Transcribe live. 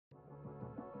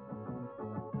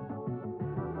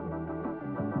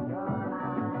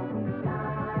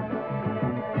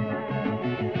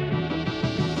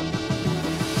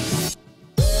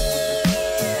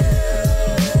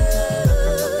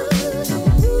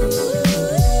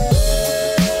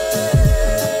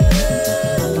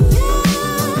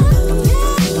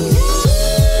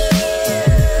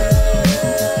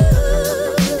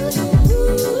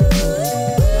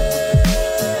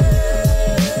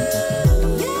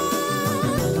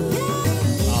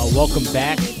Welcome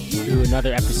back to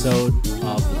another episode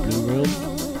of The Blue Room.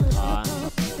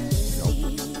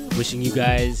 Wishing you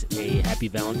guys a happy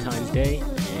Valentine's Day.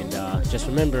 And just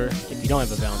remember, if you don't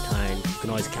have a Valentine, you can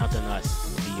always count on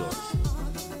us to be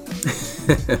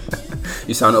yours.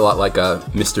 You sound a lot like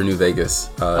Mr. New Vegas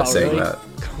saying really? that.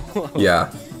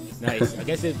 Yeah. Nice. I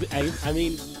guess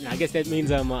I guess that means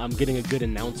I'm getting a good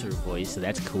announcer voice, so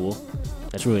that's cool.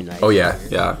 That's really nice. Oh yeah,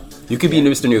 yeah. You could be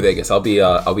Mr. New Vegas. I'll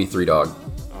be Three Dog.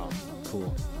 Oh,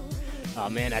 cool. Oh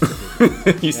man, that's a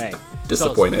big He's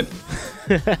disappointed.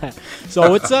 So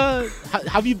what's how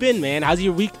have you been, man? How's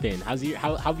your week been? How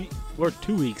have you worked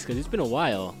 2 weeks? Because it's been a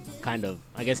while, kind of.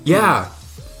 I guess. Yeah.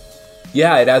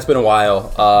 Yeah, it has been a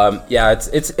while. Yeah,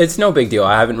 it's no big deal.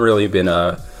 I haven't really been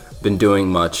doing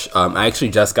much. I actually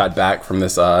just got back from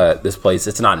this place.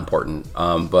 It's not important.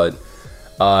 But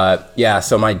yeah.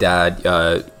 So my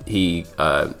dad, he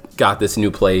got this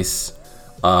new place.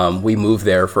 We moved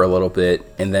there for a little bit,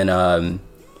 and then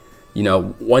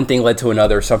one thing led to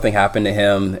another. Something happened to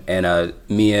him, and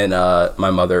me and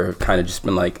my mother have kind of just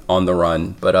been like on the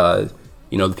run. But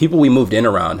the people we moved in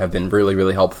around have been really,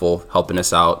 really helpful, helping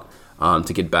us out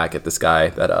to get back at this guy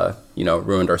that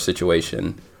ruined our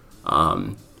situation.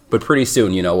 But pretty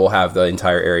soon, we'll have the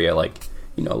entire area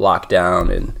locked down,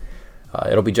 and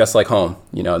it'll be just like home.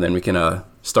 And then we can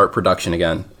start production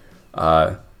again.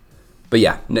 But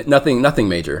yeah, nothing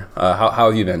major. How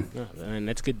have you been? And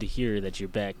that's good to hear that you're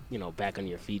back, back on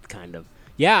your feet, kind of.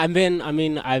 Yeah, I've been all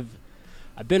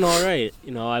right.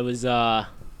 I was out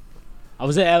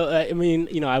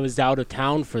of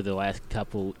town for the last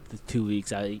 2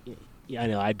 weeks. I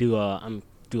do a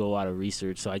lot of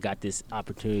research, so I got this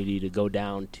opportunity to go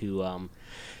down to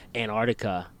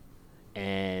Antarctica,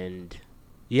 and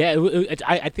yeah,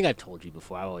 I think I've told you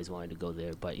before. I always wanted to go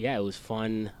there, but yeah, it was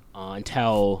fun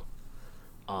until.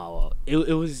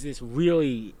 It was this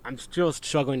really, I'm still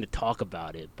struggling to talk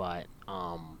about it, but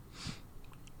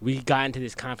we got into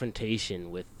this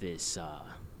confrontation with this,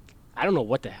 I don't know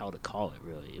what the hell to call it,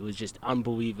 really. It was just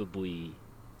unbelievably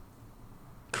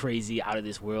crazy, out of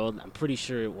this world. I'm pretty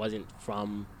sure it wasn't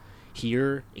from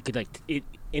here. It could it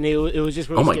was just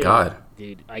really oh my scary, God,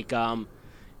 dude.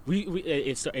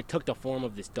 It took the form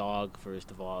of this dog,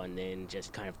 first of all, and then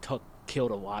just kind of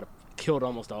killed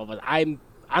almost all of us.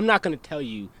 I'm not going to tell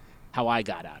you how I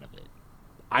got out of it.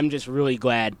 I'm just really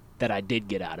glad that I did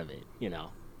get out of it,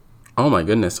 Oh my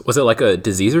goodness. Was it like a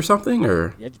disease or something,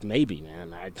 or? Maybe,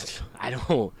 man. I don't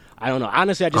know.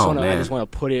 Honestly, I just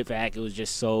want to put it back. It was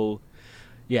just so,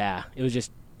 yeah, it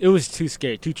was too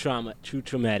scary, too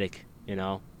traumatic,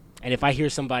 And if I hear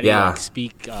somebody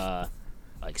speak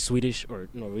like Swedish or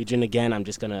Norwegian again,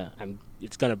 it's going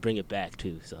to bring it back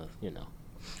too. So,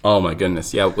 Oh my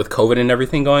goodness. Yeah, with COVID and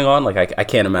everything going on, I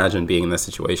can't imagine being in this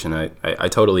situation. I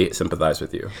totally sympathize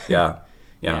with you. Yeah.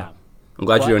 I'm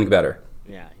glad you're doing better.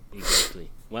 Yeah,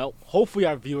 exactly. Well, hopefully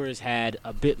our viewers had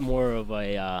a bit more of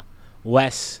a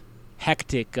less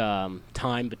hectic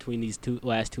time between these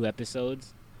last two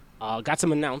episodes. Got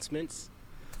some announcements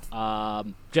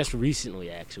just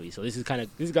recently, actually. So this is going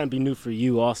to be new for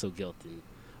you also, Gilton.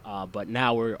 But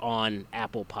now we're on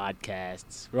Apple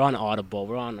Podcasts, we're on Audible,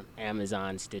 we're on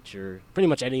Amazon, Stitcher, pretty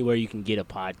much anywhere you can get a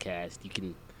podcast. You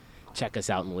can check us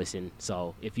out and listen.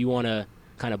 So if you want to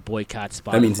kind of boycott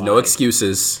Spotify, that means no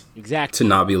excuses exactly to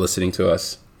not be listening to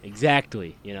us.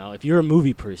 Exactly. If you're a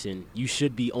movie person, you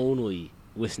should be only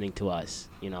listening to us.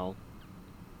 I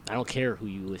don't care who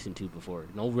you listened to before.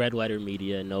 No Red Letter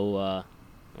Media, no, I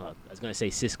was going to say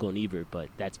Siskel and Ebert, but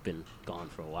that's been gone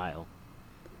for a while.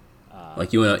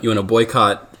 You wanna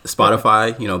boycott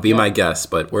Spotify, be my guest,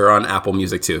 but we're on Apple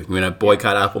Music too. You wanna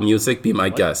boycott Apple Music, be my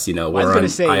guest, we're on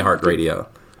iHeartRadio.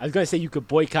 I was gonna say you could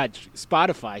boycott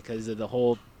Spotify because of the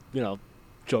whole,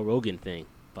 Joe Rogan thing,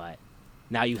 but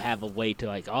now you have a way to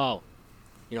I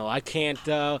can't,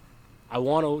 I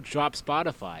want to drop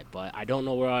Spotify, but I don't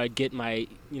know where I get my,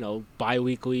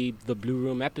 bi-weekly The Blue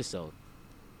Room episode.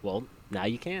 Well, now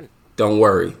you can. Don't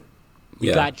worry.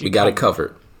 We got it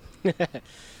covered.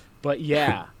 But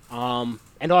yeah,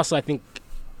 and also I think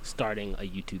starting a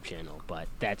YouTube channel, but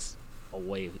that's a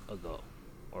way ago,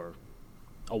 or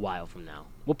a while from now.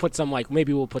 We'll put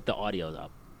maybe we'll put the audios up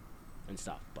and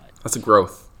stuff, but that's a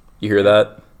growth. You hear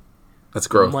that? That's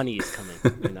growth. Money is coming,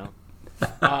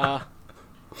 and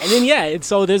then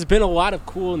so there's been a lot of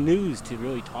cool news to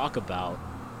really talk about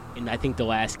in I think the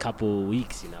last couple of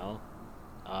weeks.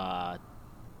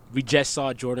 We just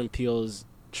saw Jordan Peele's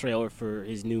trailer for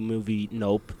his new movie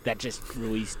Nope that just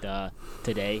released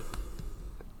today.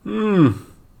 Oh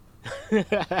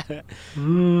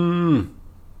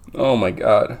my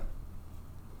God.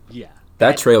 Yeah.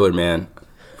 That trailer, man.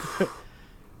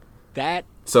 That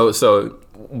So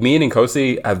me and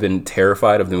Nkosi have been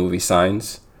terrified of the movie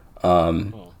Signs.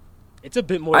 it's a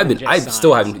bit more than just I Signs.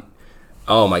 still haven't.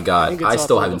 Oh my I god, think it's I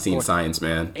still also haven't the seen fourth- Signs,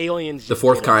 man. Aliens. The just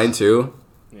fourth did kind us. too.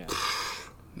 Yeah.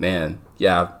 Man,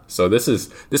 yeah. So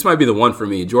this might be the one for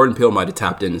me. Jordan Peele might have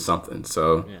tapped into something.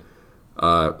 So,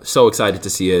 so excited to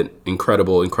see it.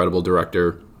 Incredible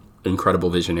director, incredible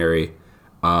visionary.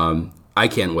 I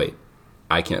can't wait.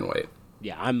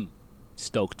 Yeah, I'm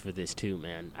stoked for this too,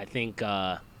 man. I think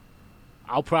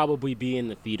I'll probably be in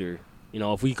the theater. You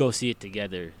know, if we go see it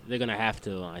together, they're gonna have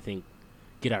to, I think,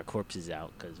 get our corpses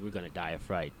out because we're gonna die of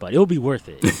fright. But it'll be worth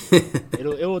it. It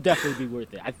will definitely be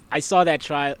worth it. I saw that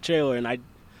trailer and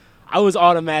I was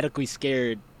automatically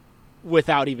scared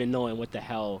without even knowing what the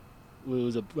hell it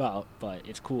was about. But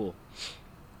it's cool.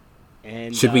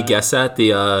 And Should we guess at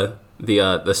the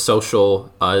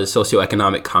social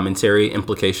socioeconomic commentary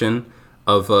implication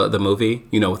of the movie?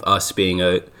 You know, with us being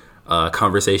a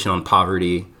conversation on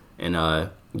poverty and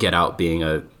Get Out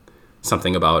being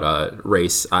something about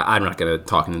race. I'm not going to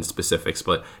talk into specifics,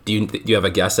 but do you have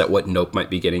a guess at what Nope might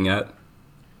be getting at?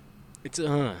 That's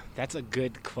a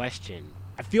good question.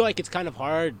 I feel like it's kind of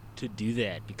hard to do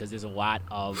that because there's a lot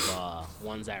of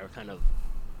ones that are kind of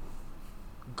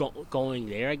going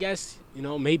there, I guess. You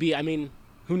know, maybe, I mean,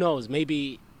 who knows?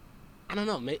 Maybe, I don't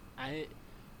know.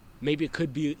 Maybe it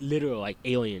could be literal, like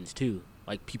aliens, too.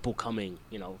 Like people coming,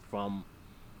 you know, from,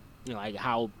 you know, like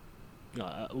how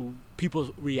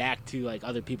people react to, like,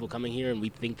 other people coming here and we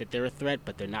think that they're a threat,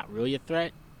 but they're not really a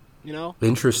threat, you know?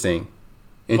 Interesting.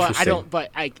 But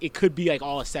it could be, like,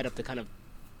 all a setup to kind of,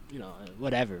 you know,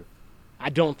 whatever. I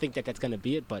don't think that that's going to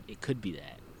be it, but it could be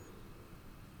that.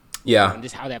 Yeah. And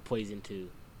just how that plays into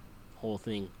the whole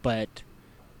thing. But,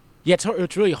 yeah,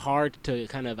 it's really hard to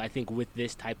kind of, I think, with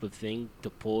this type of thing, to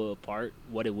pull apart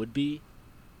what it would be,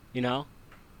 you know?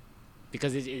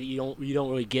 Because you don't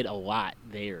really get a lot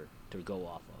there to go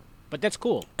off of. But that's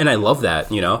cool. And I love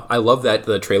that, you know? I love that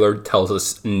the trailer tells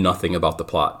us nothing about the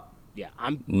plot. Yeah,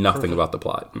 nothing about the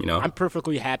plot, you know? I'm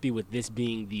perfectly happy with this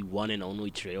being the one and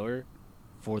only trailer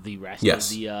for the rest of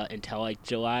the until like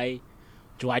July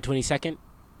 22nd.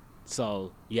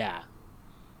 So yeah,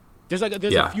 there's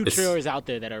a few trailers out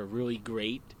there that are really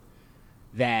great.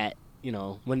 That, you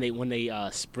know, when they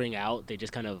spring out, they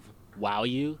just kind of wow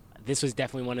you. This was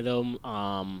definitely one of them.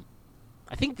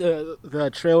 I think the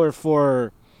trailer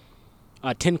for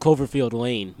 10 Cloverfield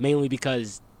Lane, mainly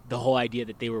because the whole idea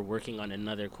that they were working on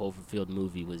another Cloverfield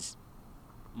movie was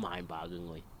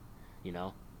mind-bogglingly, you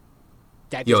know?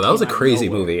 That was a crazy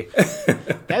movie.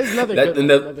 That is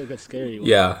another good scary one.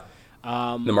 Yeah.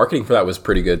 The marketing for that was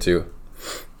pretty good, too.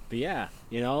 But yeah,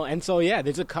 you know, and so, yeah,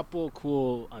 there's a couple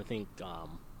cool, I think,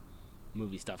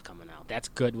 movie stuff coming out. That's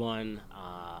a good one.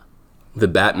 The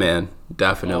Batman,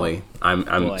 definitely.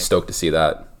 I'm stoked to see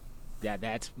that. Yeah,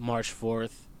 that's March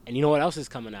 4th. And you know what else is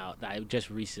coming out that I just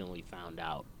recently found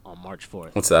out on March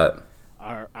 4th? What's that?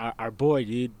 Our boy,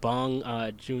 dude, Bong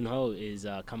Joon-ho is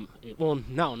well,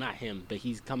 no, not him, but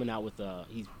he's coming out with let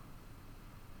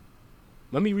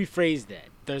me rephrase that.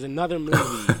 There's another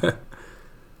movie.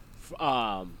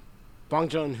 Bong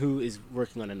Joon-ho is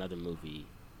working on another movie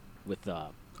with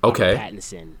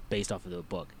Pattinson based off of the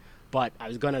book. But I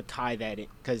was gonna tie that in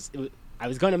because I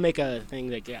was gonna make a thing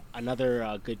like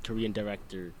another good Korean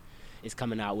director is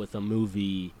coming out with a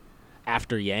movie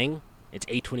after Yang. It's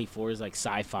A24's like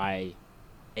sci-fi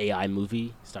AI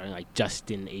movie starring like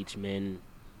Justin H. Min,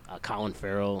 Colin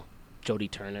Farrell,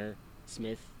 Jodie Turner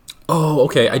Smith. Oh,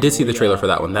 okay. I did see the trailer for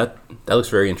that one. That looks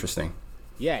very interesting.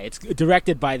 Yeah, it's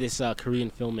directed by this Korean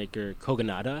filmmaker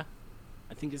Kogonada,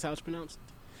 I think is how it's pronounced.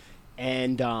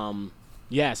 And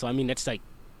yeah, so I mean that's like,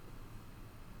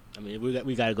 I mean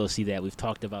we got to go see that. We've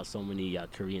talked about so many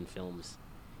Korean films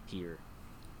here.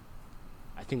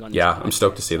 I think on I'm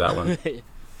stoked to see that one.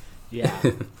 Yeah.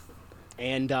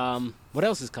 And what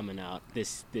else is coming out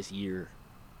this year?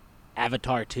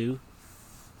 Avatar 2.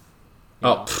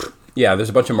 Yeah, there's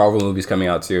a bunch of Marvel movies coming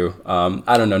out too.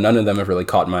 I don't know, none of them have really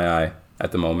caught my eye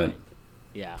at the moment.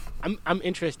 Yeah. I'm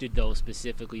interested though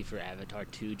specifically for Avatar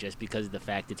 2 just because of the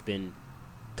fact it's been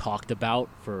talked about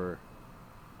for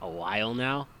a while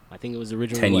now. I think it was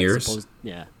originally 10 years.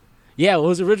 Yeah, it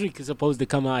was originally supposed to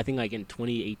come out, I think, like in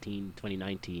 2018,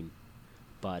 2019.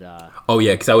 But oh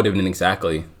yeah, because that would have been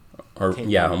exactly, or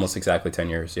almost exactly 10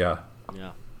 years. Yeah.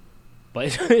 Yeah,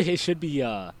 but it should be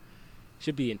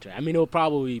interesting. I mean, it'll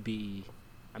probably be.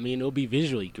 I mean, it'll be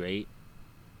visually great.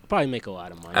 It'll probably make a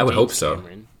lot of money. I would hope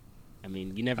Cameron. So. I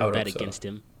mean, you never bet against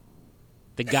him.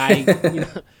 The guy,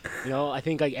 you know, I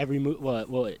think like every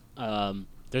movie.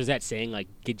 There's that saying like,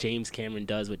 James Cameron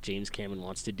does what James Cameron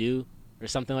wants to do, or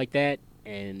something like that,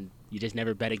 and you just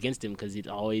never bet against him because it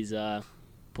always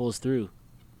pulls through.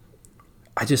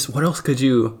 What else could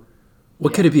you?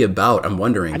 What could it be about? I'm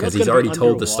wondering because he's already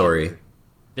told the story.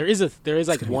 There is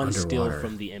like one still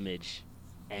from the image,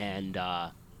 and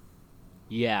I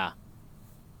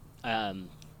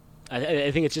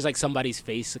think it's just like somebody's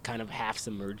face kind of half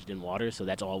submerged in water, so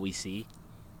that's all we see.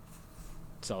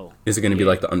 So is it going to be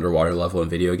like the underwater level in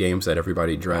video games that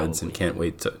everybody dreads and can't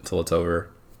wait till it's over?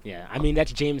 Yeah, I mean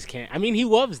that's James Cameron. I mean he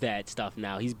loves that stuff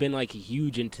now. He's been like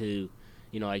huge into,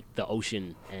 like the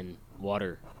ocean and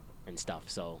water and stuff.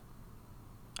 So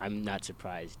I'm not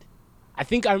surprised. I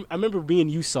think I remember me and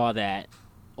you saw that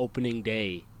opening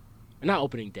day. Not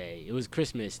opening day. It was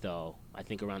Christmas though. I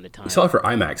think around the time. We saw it for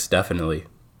IMAX, definitely.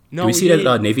 No, did we see it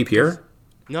at Navy Pier?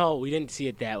 No, we didn't see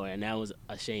it that way, and that was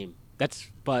a shame.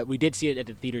 But we did see it at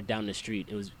the theater down the street.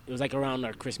 It was like around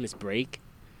our Christmas break,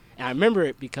 and I remember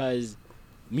it because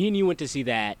me and you went to see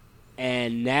that,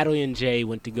 and Natalie and Jay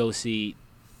went to go see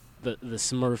the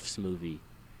Smurfs movie.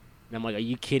 And I'm like, are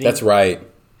you kidding? That's right.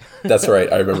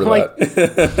 I remember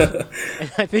that.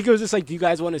 And I think it was just like, do you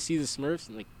guys want to see the Smurfs?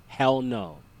 I'm like, hell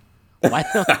no. Why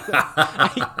not?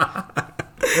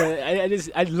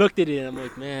 I looked at it and I'm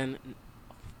like, man,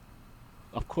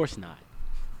 of course not.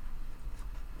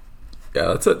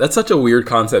 Yeah, that's such a weird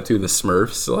concept too. The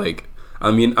Smurfs, like,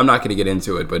 I mean, I'm not going to get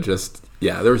into it, but just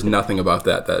there was nothing about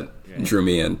that drew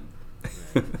me in.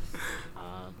 Right.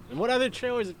 And what other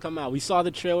trailers have come out? We saw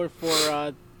the trailer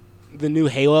for the new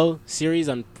Halo series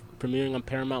premiering on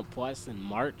Paramount Plus in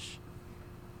March.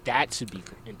 That should be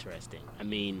interesting. I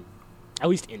mean, at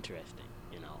least interesting.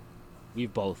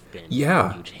 We've both been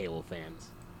huge Halo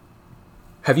fans.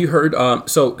 Have you heard?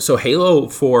 So Halo,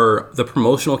 for the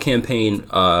promotional campaign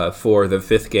for the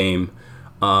 5th game,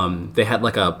 they had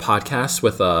like a podcast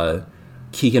with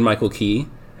Keegan-Michael Key,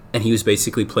 and he was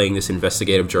basically playing this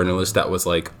investigative journalist that was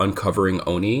like uncovering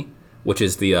ONI, which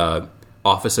is the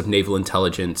Office of Naval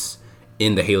Intelligence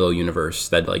in the Halo universe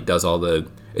that like does all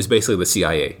is basically the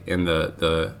CIA in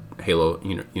the Halo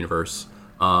universe.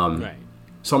 Right.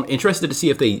 So I'm interested to see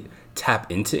if they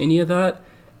tap into any of that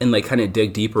and like kind of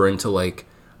dig deeper into like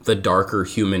the darker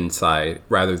human side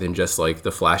rather than just like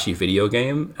the flashy video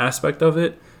game aspect of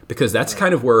it, because that's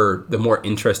kind of where the more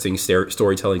interesting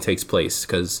storytelling takes place,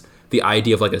 because the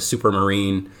idea of like a super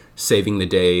marine saving the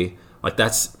day, like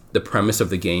that's the premise of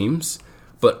the games,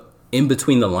 but in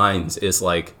between the lines is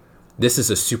like, this is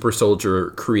a super soldier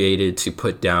created to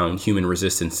put down human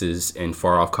resistances in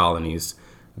far off colonies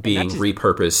being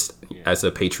repurposed as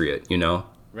a patriot,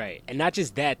 Right, and not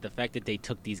just that, the fact that they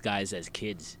took these guys as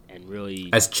kids and really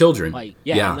as children, and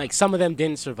like some of them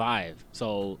didn't survive.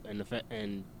 So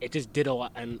and it just did a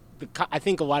lot. And I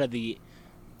think a lot of the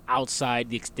outside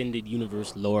the extended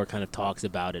universe lore kind of talks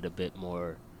about it a bit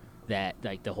more. That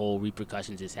like the whole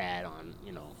repercussions it's had on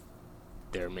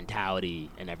their mentality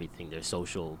and everything, their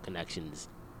social connections,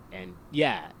 and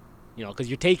because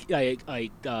you take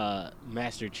like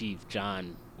Master Chief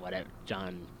John, I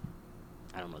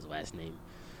don't know his last name.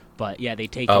 But they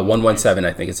take him 117,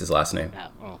 I think is his last name.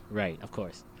 Oh, right, of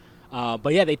course. But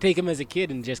they take him as a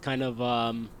kid and just kind of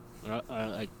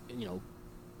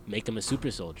make him a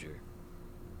super soldier.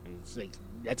 And it's like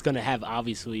that's gonna have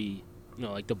obviously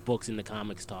like the books and the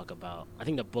comics talk about. I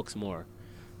think the books more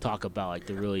talk about like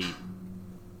the really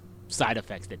side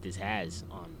effects that this has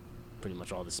on pretty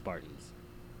much all the Spartans.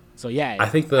 So I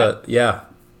think the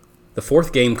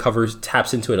 4th game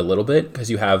taps into it a little bit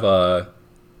because you have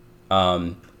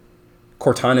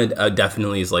Cortana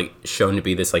definitely is like shown to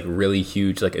be this like really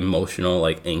huge like emotional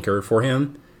like anchor for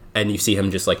him, and you see him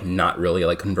just like not really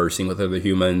like conversing with other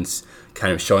humans,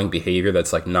 kind of showing behavior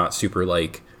that's like not super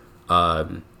like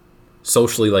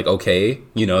socially like okay,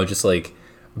 just like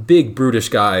big brutish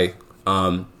guy,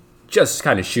 just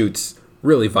kind of shoots,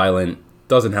 really violent,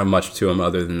 doesn't have much to him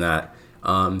other than that.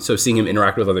 So seeing him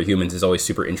interact with other humans is always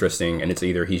super interesting, and it's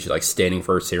either he's like standing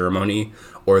for a ceremony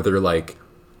or they're like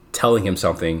telling him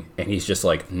something and he's just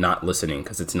like not listening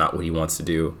because it's not what he wants to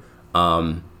do.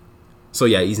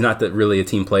 He's not really a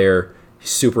team player. He's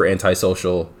super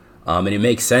antisocial, and it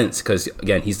makes sense because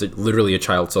again he's literally a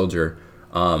child soldier.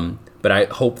 But I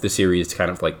hope the series kind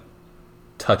of like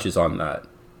touches on that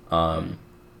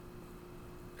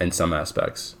in some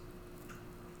aspects.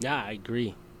 Yeah, I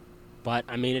agree. But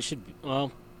I mean, it should be.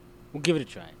 Well, we'll give it a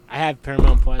try. I have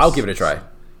Paramount Plus. I'll give it a try.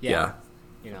 Yeah.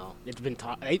 It's been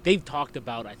they've talked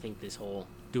about, I think, this whole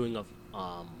doing of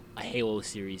a Halo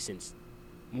series since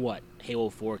Halo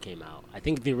 4 came out. I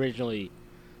think originally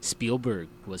Spielberg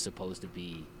was supposed to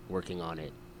be working on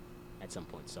it at some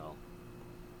point. So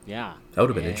that would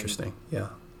have been interesting. Yeah.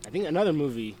 I think another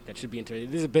movie that should be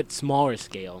interesting. This is a bit smaller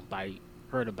scale by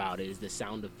heard about it is The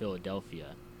Sound of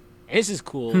Philadelphia. And this is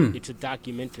cool. It's a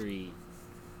documentary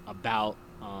about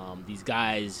these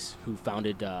guys who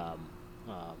founded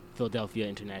Philadelphia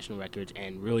International Records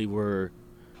and really were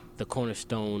the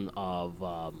cornerstone of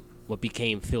what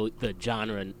became the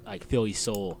genre like Philly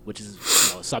soul, which is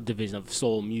a subdivision of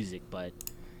soul music. But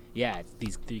yeah,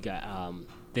 these three guys.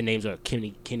 The names are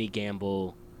Kenny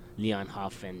Gamble, Leon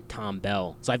Huff, and Tom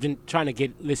Bell. So I've been trying to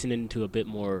listening to a bit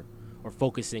more, or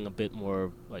focusing a bit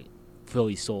more like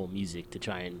Philly soul music to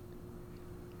try and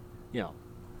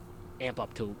amp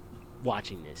up to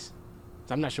watching this.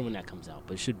 So I'm not sure when that comes out,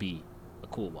 but it should be a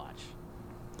cool watch.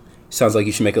 Sounds like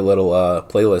you should make a little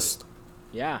playlist.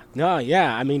 Yeah. No,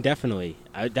 yeah. I mean, definitely.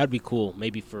 That'd be cool.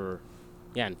 Maybe for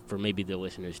maybe the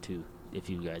listeners too, if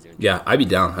you guys are interested. Yeah, I'd be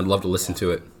down. I'd love to listen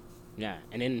to it. Yeah.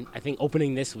 And then I think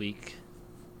opening this week,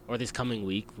 or this coming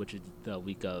week, which is the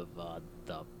week of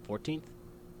the 14th.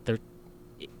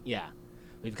 Yeah.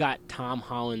 We've got Tom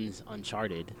Holland's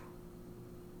Uncharted.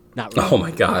 Not really. Oh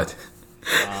my God.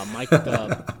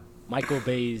 Michael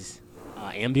Bay's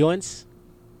Ambulance.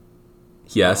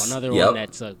 Yes. Another one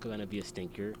that's going to be a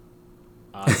stinker.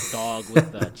 Dog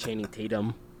with Channing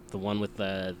Tatum, the one with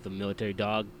the military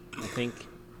dog, I think.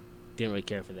 Didn't really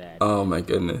care for that. Oh my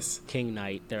goodness. King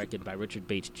Knight, directed by Richard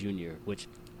Bates Jr., which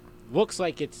looks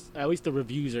like it's, at least the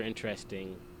reviews are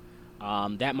interesting.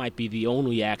 That might be the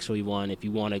only actually one if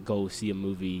you want to go see a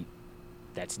movie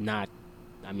that's not,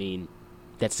 I mean,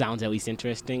 that sounds at least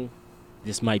interesting.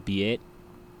 This might be it.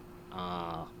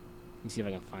 Let me see if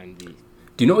I can find the...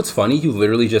 Do you know what's funny? You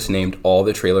literally just named all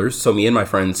the trailers. So me and my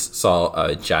friends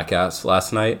saw Jackass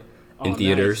last night in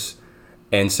theaters. Nice.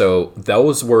 And so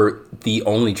those were the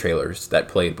only trailers that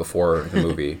played before the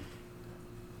movie.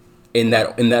 in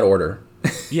that order.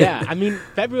 Yeah, I mean,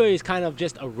 February is kind of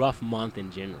just a rough month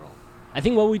in general. I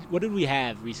think what did we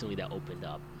have recently that opened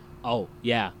up? Oh,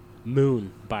 yeah,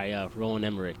 Moon by Roland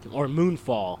Emmerich, or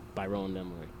Moonfall by Roland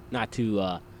Emmerich. Not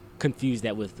to confuse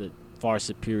that with the far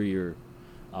superior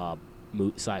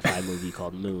sci-fi movie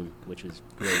called Moon, which was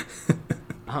great.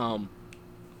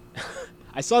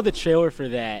 I saw the trailer for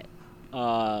that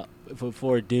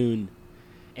for Dune,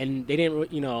 and they didn't,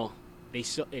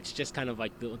 it's just kind of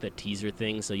like the teaser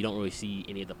thing, so you don't really see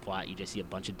any of the plot. You just see a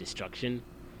bunch of destruction.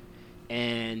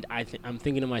 And I'm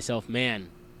thinking to myself, man,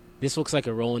 this looks like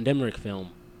a Roland Emmerich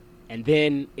film. And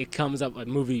then it comes up, a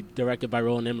movie directed by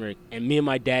Roland Emmerich, and me and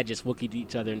my dad just look at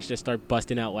each other and just start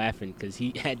busting out laughing because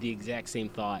he had the exact same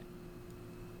thought.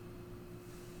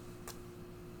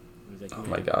 Like, oh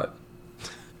my God.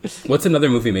 What's another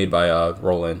movie made by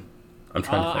Roland? I'm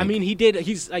trying to think. I mean,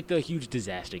 he's like the huge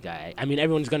disaster guy. I mean,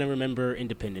 everyone's going to remember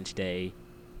Independence Day.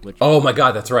 Oh my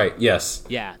God, that's right. Yes.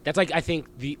 Yeah, that's like, I think,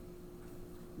 the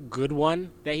good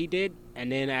one that he did.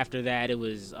 And then after that, it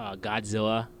was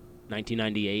Godzilla,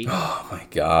 1998. Oh my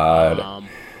God.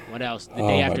 What else? The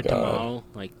Day After Tomorrow,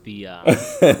 like the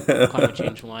climate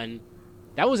change one.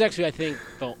 That was actually, I think,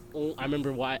 I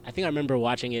remember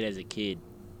watching it as a kid.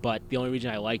 But the only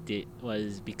reason I liked it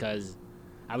was because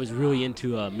I was really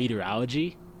into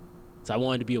meteorology. So I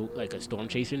wanted to be like a storm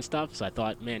chaser and stuff. So I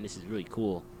thought, man, this is really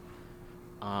cool.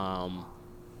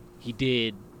 He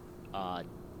did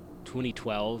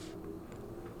 2012,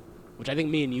 which I think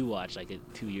me and you watched like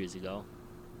 2 years ago.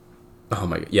 Oh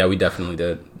my God. Yeah, we definitely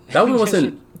did. That one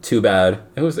wasn't too bad.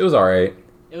 It was all right.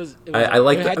 It was I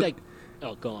liked it.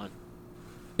 Oh, go on.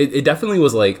 It definitely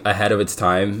was like ahead of its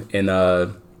time in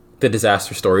the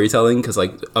disaster storytelling, because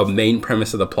like a main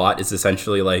premise of the plot is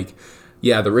essentially like,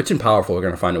 yeah, the rich and powerful are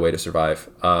going to find a way to survive,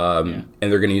 and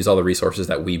they're going to use all the resources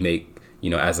that we make,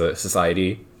 as a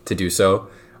society to do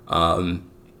so.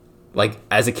 Like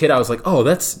as a kid, I was like, oh,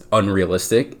 that's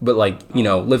unrealistic, but like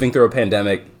living through a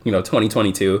pandemic,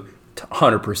 2022,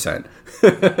 100%,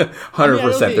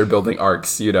 100%, they're building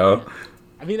arcs,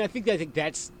 I mean, I think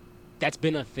that's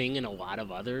been a thing in a lot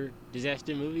of other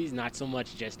disaster movies, not so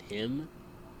much just him.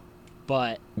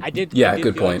 But I did good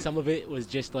feel point. Like some of it was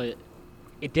just like,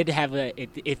 it did have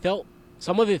it felt,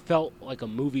 some of it felt like a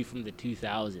movie from the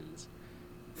 2000s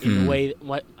in the way,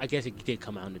 I guess it did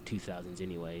come out in the 2000s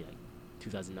anyway, like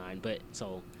 2009. But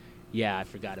so, yeah, I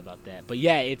forgot about that. But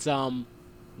yeah, it's the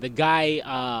guy,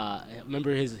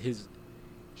 remember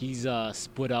he's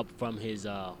split up from his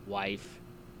wife,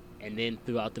 and then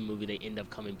throughout the movie they end up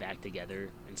coming back together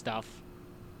and stuff.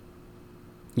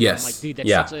 Yes. I'm like, dude,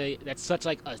 that's such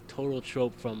like a total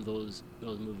trope from those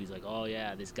movies. Like, oh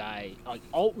yeah, this guy, like,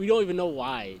 we don't even know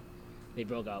why they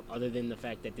broke up, other than the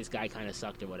fact that this guy kind of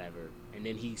sucked or whatever, and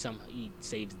then he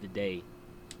saves the day,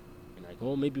 and like,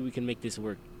 well, maybe we can make this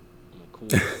work. I'm like, cool.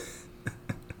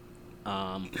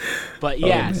 But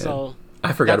yeah, so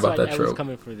I forgot about that That was trope.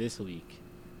 coming for this week.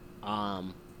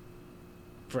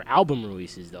 For album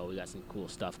releases, though, we got some cool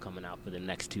stuff coming out for the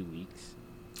next 2 weeks.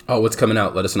 Oh, what's coming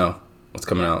out? Let us know. What's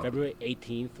coming out? February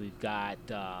 18th, we've got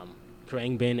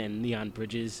Khruangbin and Leon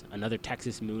Bridges, another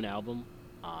Texas Moon album.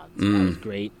 That was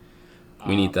great.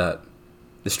 We need that.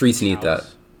 The streets need that.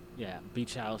 Yeah,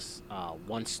 Beach House,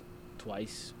 Once,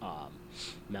 Twice,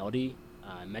 Melody,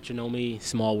 Metronome,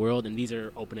 Small World, and these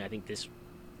are opening, I think, this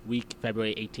week,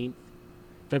 February 18th.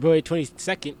 February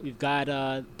 22nd, we've got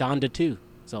Donda 2.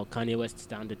 So Kanye West's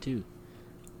Donda 2.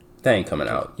 That ain't coming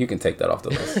out. You can take that off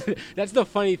the list. That's the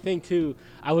funny thing, too.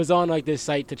 I was on, like, this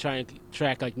site to try and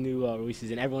track, like, new releases,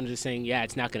 and everyone's just saying, yeah,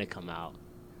 it's not going to come out.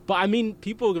 But, I mean,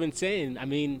 people have been saying, I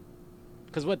mean,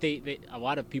 because what a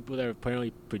lot of people that are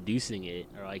apparently producing it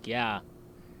are like, yeah,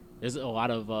 there's a lot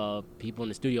of people in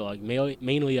the studio, like,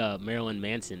 mainly Marilyn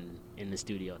Manson in the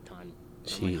studio a ton.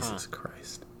 Jesus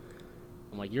Christ.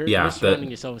 I'm like, you're surrounding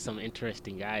yourself with some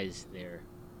interesting guys there.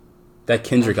 That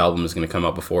Kendrick album is going to come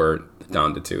out before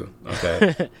Donda 2,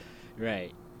 okay?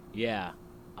 Right. Yeah.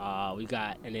 We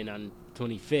got, and then on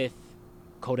 25th,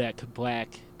 Kodak Black,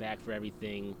 Back for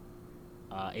Everything,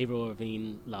 Avril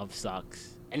Lavigne, Love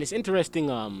Sucks. And this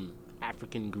interesting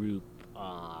African group,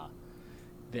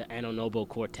 the Anonobo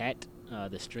Quartet,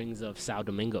 the Strings of Sao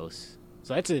Domingos.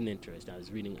 So that's an interest. I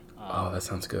was reading. Oh, that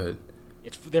sounds good.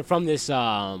 They're from this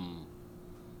the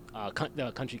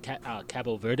country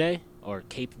Cabo Verde, or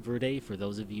Cape Verde for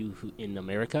those of you who in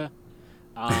America.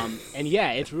 And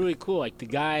yeah, it's really cool. Like the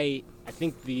guy, I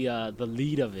think the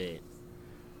lead of it,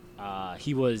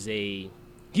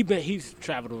 he's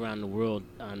traveled around the world,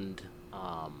 and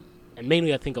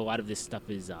mainly I think a lot of this stuff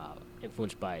is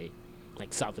influenced by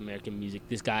like South American music.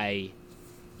 This guy,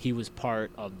 he was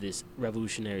part of this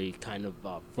revolutionary kind of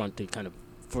front to kind of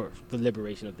for the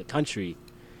liberation of the country.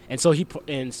 And so it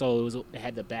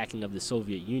had the backing of the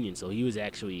Soviet Union. So he was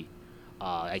actually,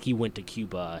 like he went to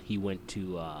Cuba, he went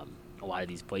to a lot of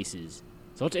these places.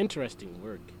 So it's interesting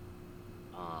work.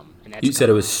 And that's you said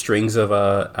it was Strings of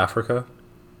Africa?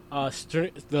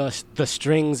 The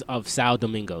Strings of Sao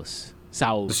Domingos.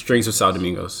 The Strings of Sao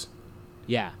Domingos.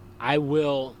 Yeah, I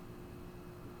will.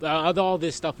 All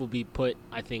this stuff will be put,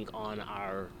 I think, on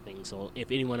our thing. So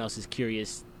if anyone else is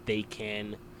curious, they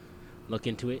can look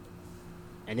into it.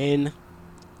 And then,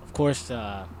 of course,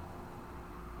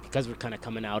 because we're kind of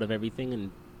coming out of everything,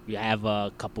 and we have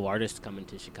a couple artists coming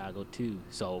to Chicago, too.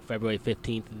 So February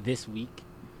 15th this week,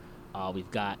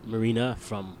 we've got Marina,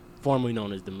 formerly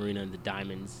known as the Marina and the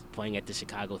Diamonds, playing at the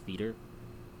Chicago Theater.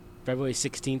 February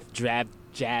 16th,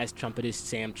 jazz trumpetist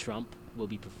Sam Trump will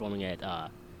be performing at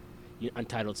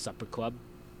Untitled Supper Club.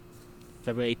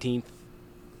 February 18th,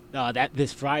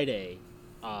 this Friday,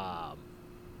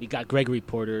 we got Gregory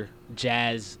Porter,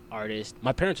 jazz artist.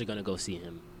 My parents are going to go see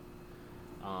him.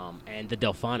 And the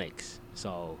Delphonics.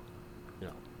 So,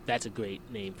 that's a great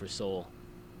name for soul.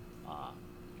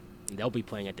 And they'll be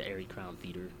playing at the Airy Crown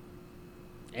Theater.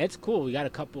 And it's cool. We got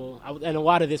a couple, and a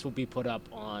lot of this will be put up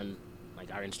on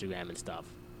like our Instagram and stuff.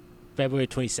 February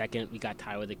 22nd, we got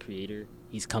Tyler, the Creator.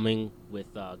 He's coming with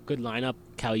a good lineup.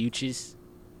 Cal Uchis,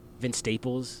 Vince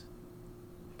Staples,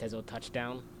 Tezo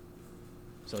Touchdown.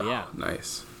 So, yeah.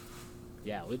 Nice.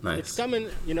 Yeah, nice. It's coming.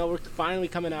 We're finally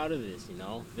coming out of this,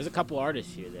 There's a couple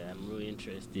artists here that I'm really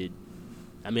interested.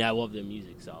 I mean, I love their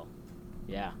music, so,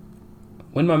 yeah.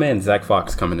 When my man Zach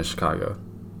Fox coming to Chicago?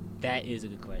 That is a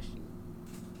good question.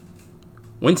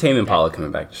 When Tame Impala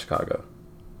coming back to Chicago?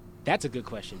 That's a good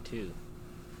question, too.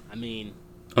 I mean...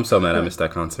 I'm so mad I missed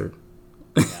that concert.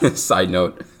 Yeah. Side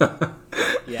note.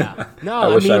 Yeah. No,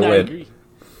 I wish I would. I agree.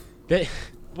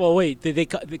 Well, wait, did they...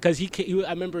 Because I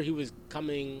remember he was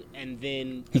coming, and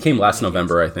then... He came last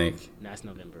November, I think. Last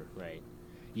November, right.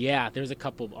 Yeah, there's a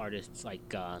couple of artists like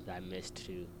that I missed,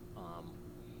 too.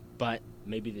 But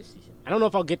maybe this season. I don't know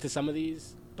if I'll get to some of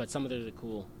these, but some of those are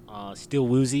cool. Still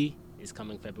Woozy is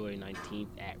coming February 19th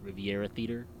at Riviera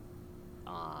Theater.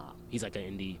 He's like an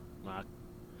indie rock.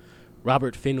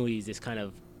 Robert Finley is this kind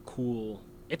of cool...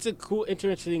 It's a cool,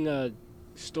 interesting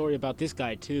story about this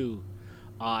guy, too.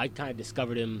 I kind of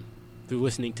discovered him through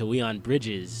listening to Leon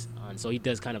Bridges. And so he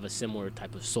does kind of a similar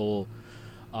type of soul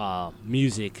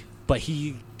music. But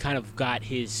he kind of got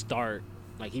his start.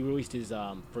 Like, he released his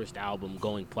first album,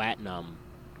 Going Platinum,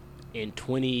 in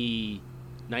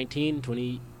 2019,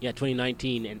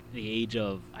 at the age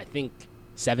of, I think,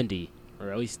 70,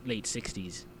 or at least late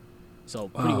 60s. So,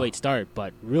 pretty late start,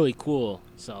 but really cool.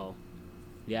 So,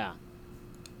 yeah.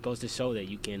 Goes to show that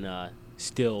you can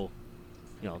still,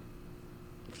 if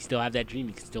you still have that dream,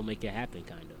 you can still make it happen,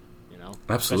 kind of,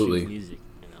 Absolutely. Especially with music,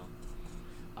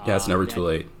 Yeah, it's never too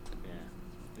late. Yeah.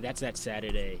 That's that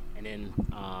Saturday, and then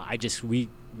we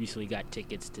recently got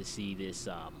tickets to see this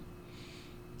at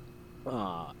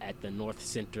the North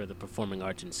Center of the Performing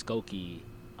Arts in Skokie,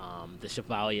 the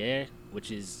Chevalier,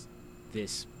 which is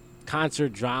this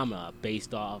concert drama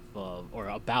based off of or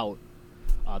about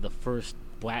the first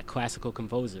black classical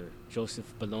composer,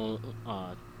 Joseph Ballon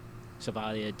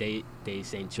Chevalier de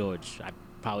Saint George. I'm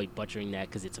probably butchering that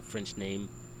because it's a French name.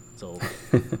 So,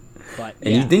 but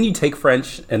and yeah. didn't you take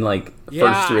French in like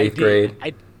first through eighth grade?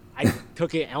 I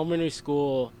took it elementary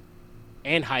school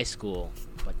and high school,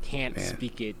 but can't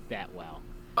speak it that well.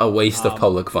 A waste of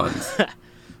public funds.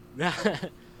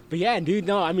 But yeah, dude,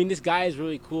 no, I mean, this guy is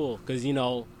really cool because, you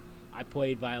know, I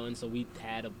played violin, so we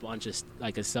had a bunch of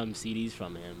some CDs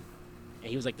from him, and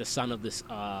he was like the son of this.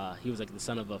 He was like the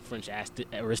son of a French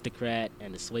aristocrat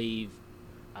and a slave,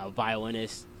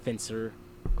 violinist, fencer,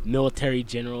 military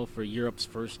general for Europe's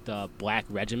first black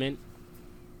regiment.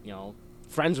 You know,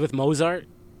 friends with Mozart,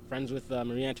 friends with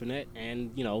Marie Antoinette,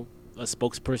 and you know, a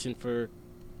spokesperson for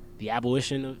the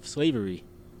abolition of slavery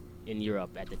in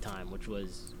Europe at the time, which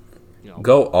was, you know,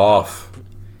 go off.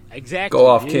 Exactly. Go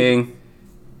off, dude. King.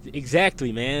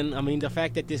 Exactly, man. I mean, the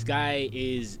fact that this guy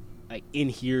is like in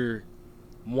here,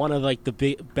 one of like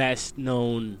the best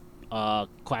known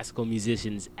classical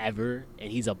musicians ever,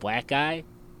 and he's a black guy.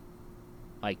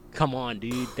 Like, come on,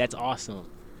 dude, that's awesome.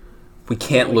 We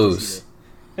can't lose.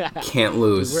 Can't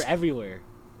lose. We're everywhere.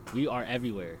 We are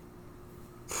everywhere.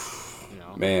 You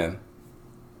know, man.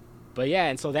 But yeah,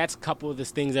 and so that's a couple of the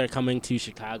things that are coming to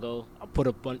Chicago. I'll put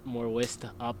a bunch more list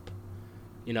up,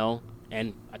 you know,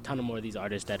 and a ton of more of these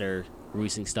artists that are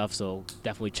releasing stuff. So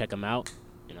definitely check them out.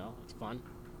 You know, it's fun.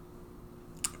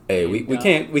 Hey, we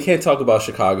can't talk about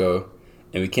Chicago,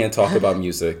 and we can't talk about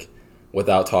music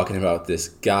without talking about this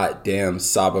goddamn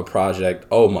Saba project.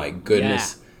 Oh my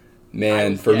goodness. Yeah.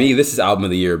 Man, for me, this is album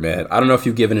of the year, man. I don't know if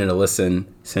you've given it a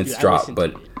listen since drop,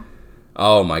 but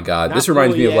oh my god. Not this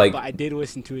reminds me of like, but I did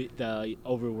listen to it, the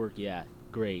Overwork,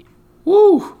 great.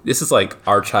 Woo! This is like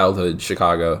our childhood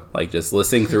Chicago. Like just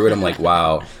listening through it, I'm like,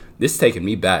 wow, this is taking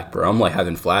me back, bro. I'm like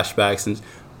having flashbacks and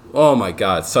oh my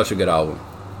god, such a good album.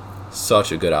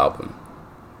 Such a good album.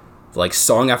 Like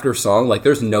song after song, like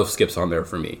there's no skips on there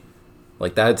for me.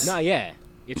 Like that's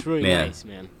it's really nice,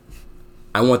 man.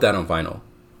 I want that on vinyl.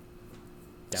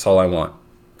 That's all I want.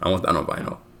 I want that on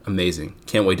vinyl. Amazing.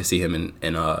 Can't wait to see him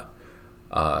in a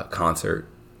concert.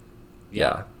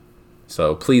 Yeah.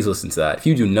 So please listen to that. If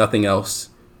you do nothing else,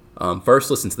 first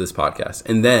listen to this podcast,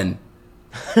 and then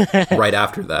right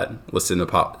after that, listen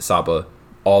to Saba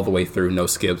all the way through, no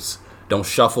skips. Don't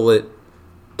shuffle it.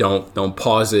 Don't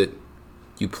pause it.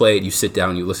 You play it. You sit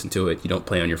down. You listen to it. You don't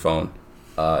play on your phone.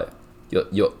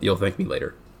 You'll thank me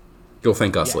later. You'll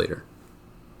thank us later.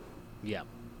 Yeah.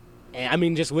 And I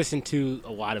mean, just listen to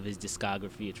a lot of his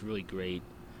discography. It's really great.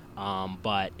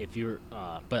 But if you're,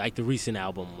 but like the recent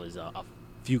album was a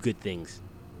few good things.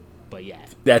 But yeah,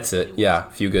 that's it. Yeah,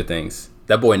 few good things.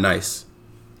 That boy nice.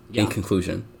 Yeah. In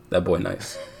conclusion, that boy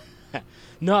nice.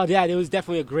 No, yeah, it was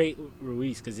definitely a great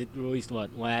release because it released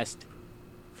last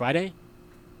Friday.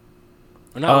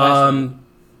 Or not last.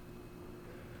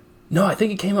 No, I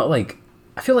think it came out I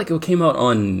feel like it came out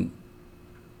on.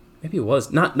 Maybe it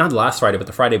was not last Friday, but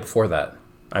the Friday before that,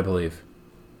 I believe.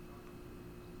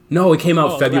 No, it came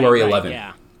out February 11th.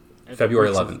 Yeah. February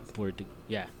 11th.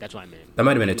 Yeah, that's what I meant. That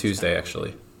might have been a Tuesday,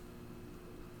 actually.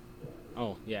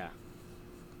 Oh, yeah.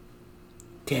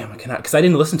 Damn, I cannot, because I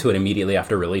didn't listen to it immediately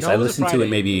after release. I listened to it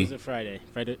maybe. It was a Friday,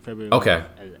 February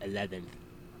 11th.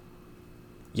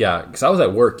 Yeah, because I was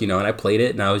at work, and I played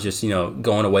it, and I was just,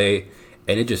 going away,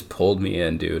 and it just pulled me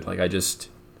in, dude. Like,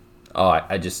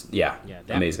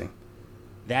 amazing.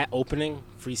 That opening,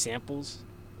 free samples.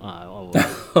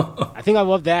 I think I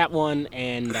love that one,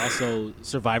 and also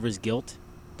Survivor's Guilt.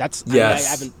 That's I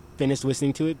haven't finished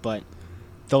listening to it, but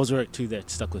those were two that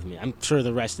stuck with me. I'm sure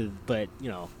the rest of the album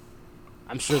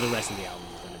is going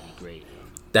to be great.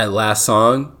 That last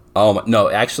song, oh my, no,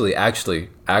 actually,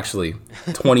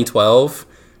 2012,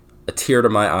 A Tear to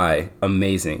My Eye,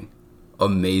 amazing.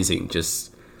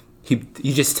 Just he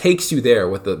just takes you there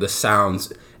with the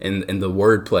sounds and the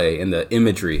wordplay and the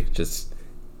imagery, just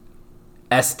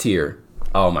S tier.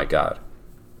 Oh my god.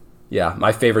 Yeah,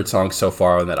 my favorite song so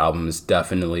far on that album is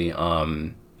definitely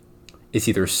it's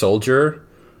either Soldier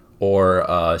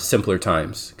or Simpler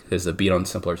Times, because the beat on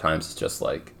Simpler Times is just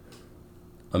like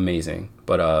amazing.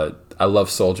 But I love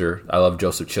Soldier. I love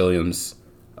Joseph Chilliams.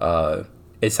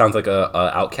 It sounds like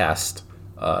a Outkast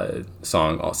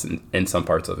song also in some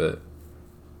parts of it.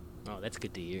 Oh, that's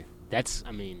good to hear.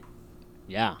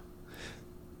 Yeah.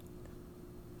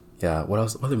 Yeah, what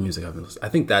else? What other music I've been listening? I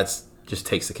think that's just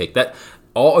takes the cake. That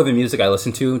all of the music I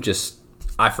listen to, just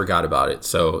I forgot about it.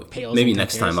 So Pales maybe in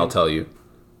next time I'll comparison. tell you.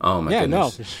 Oh my Yeah, no,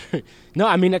 goodness. for sure. No,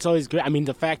 I mean that's always great. I mean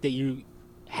the fact that you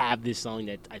have this song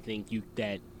that I think you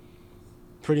that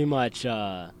pretty much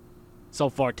so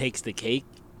far takes the cake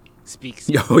speaks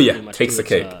Oh yeah, pretty much takes to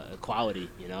the its cake. quality,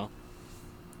 you know.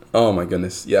 Oh my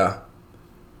goodness. Yeah.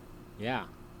 Yeah.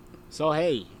 So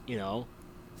hey, you know,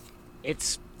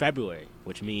 it's February,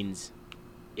 which means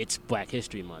it's Black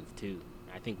History Month too.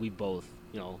 I think we both,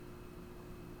 you know,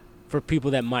 for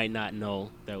people that might not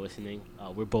know that are listening,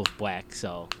 we're both black,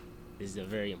 so this is a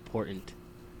very important.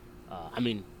 I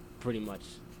mean, pretty much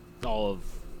all of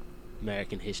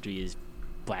American history is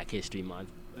Black History Month,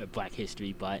 Black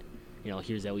History, but you know,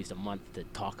 here's at least a month to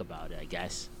talk about it, I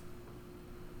guess.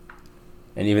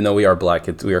 And even though we are black,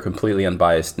 we are completely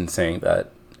unbiased in saying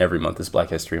that every month is Black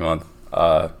History Month.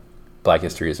 Black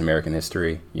history is American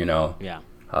history. Yeah.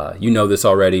 You know this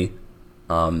already.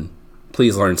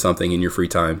 Please learn something in your free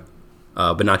time,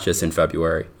 but not just in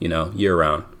February. Year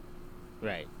round.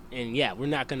 Right. And yeah, we're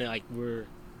not gonna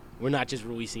we're not just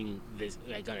releasing this.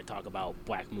 Gonna talk about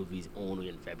black movies only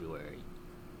in February.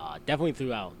 Definitely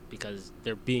throughout because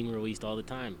they're being released all the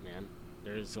time, man.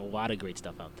 There's a lot of great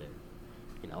stuff out there,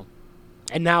 you know.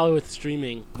 And now with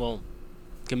streaming, well,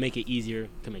 can make it easier,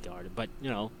 can make it harder, but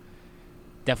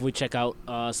definitely check out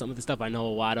some of the stuff. I know a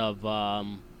lot of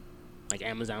like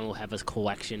Amazon will have a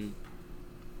collection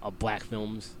of black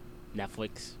films,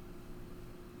 Netflix.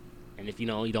 And if you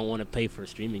don't want to pay for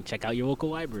streaming, check out your local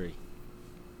library.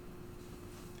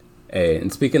 Hey,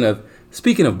 and speaking of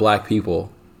black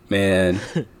people, man,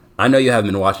 I know you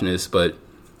haven't been watching this, but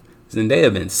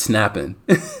Zendaya been snapping.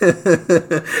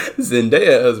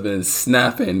 Zendaya has been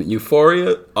snapping.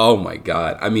 Euphoria, oh my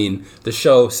god. I mean, the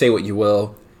show, say what you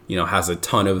will, has a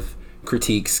ton of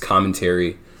critiques,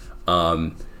 commentary.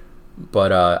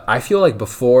 But I feel like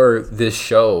before this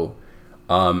show,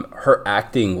 her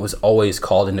acting was always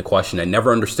called into question. I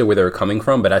never understood where they were coming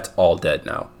from, but that's all dead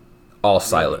now. All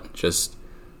silent. Just,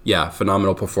 yeah,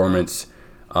 phenomenal performance.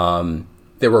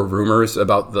 There were rumors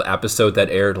about the episode that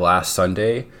aired last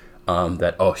Sunday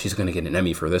that, she's going to get an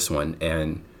Emmy for this one.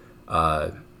 And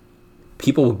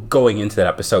people going into that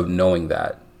episode knowing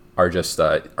that are just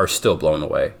are still blown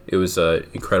away. It was an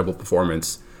incredible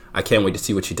performance. I can't wait to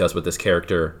see what she does with this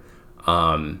character.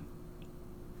 Oh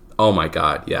my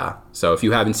god, yeah. So if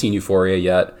you haven't seen Euphoria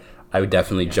yet, I would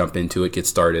definitely jump into it, get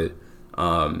started.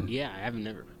 Yeah, I haven't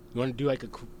never. You want to do like a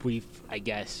brief, I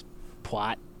guess,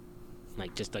 plot,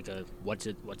 like just like a what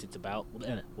it's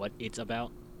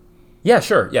about. Yeah,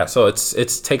 sure. Yeah, so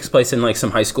it takes place in like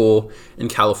some high school in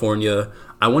California.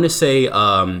 I want to say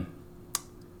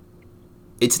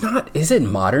it's not. Is it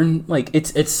modern? Like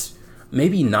it's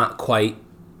maybe not quite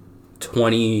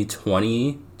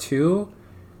 2022.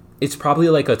 It's probably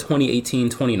like a 2018,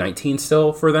 2019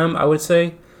 still for them, I would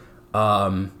say.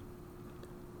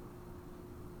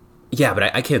 Yeah,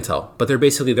 but I can't tell. But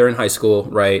they're in high school,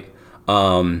 right?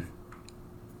 And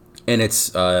it's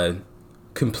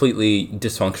completely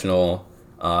dysfunctional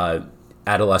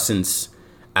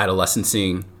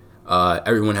adolescencing.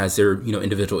 Everyone has their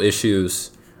individual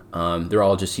issues. They're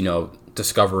all just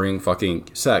discovering fucking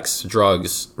sex,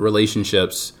 drugs,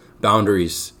 relationships,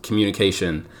 boundaries,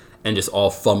 communication, and just all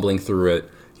fumbling through it.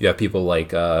 You have people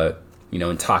like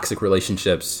in toxic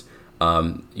relationships.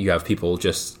 You have people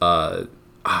just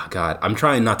God, I'm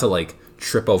trying not to like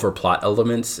trip over plot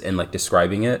elements and like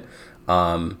describing it.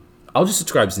 I'll just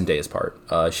describe Zendaya's part.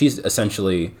 She's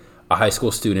essentially a high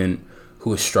school student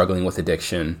who is struggling with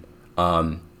addiction.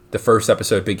 The first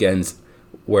episode begins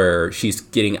where she's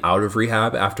getting out of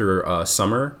rehab after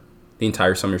summer. The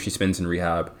entire summer she spends in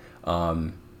rehab.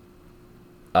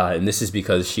 And this is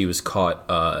because she was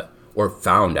caught or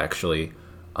found actually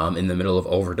in the middle of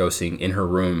overdosing in her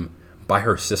room by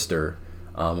her sister,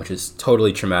 which is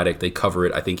totally traumatic. They cover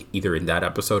it, I think, either in that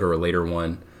episode or a later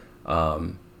one.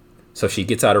 So she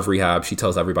gets out of rehab. She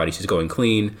tells everybody she's going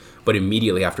clean, but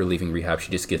immediately after leaving rehab,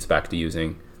 she just gets back to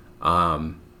using.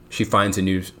 She finds a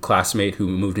new classmate who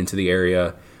moved into the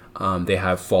area. They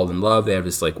have fallen in love. They have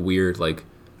this like weird, like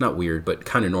not weird, but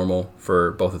kind of normal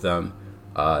for both of them.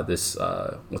 This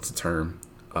what's the term?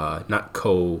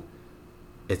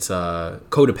 It's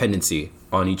codependency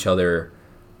on each other.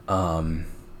 Oh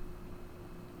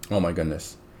my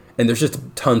goodness. And there's just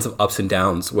tons of ups and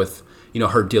downs with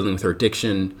her dealing with her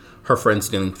addiction, her friends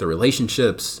dealing with their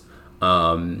relationships.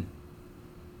 Go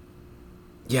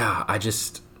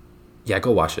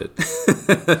watch it.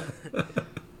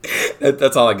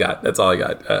 That's all I got.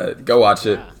 Go watch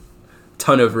it.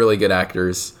 Ton of really good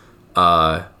actors.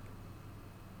 Oh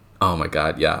my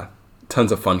god, yeah.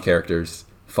 Tons of fun characters,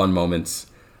 fun moments.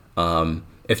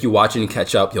 if you watch and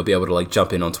catch up, you'll be able to like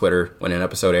jump in on Twitter when an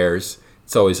episode airs.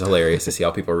 It's always hilarious to see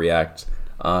how people react.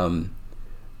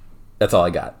 That's all I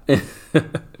got. Nice.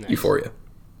 Euphoria.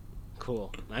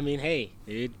 Cool. I mean, hey,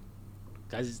 dude.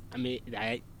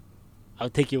 I'll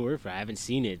take your word for it. I haven't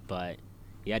seen it, but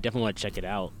yeah, I definitely want to check it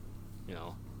out. You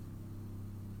know,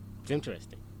 it's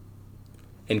interesting.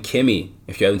 And Kimmy,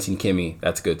 if you haven't seen Kimmy,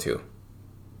 that's good too.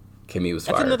 Kimmy was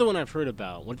fire. That's another one I've heard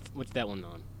about. What's that one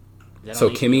on? So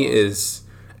on Kimmy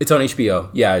it's on HBO.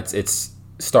 Yeah, it's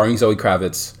starring Zoe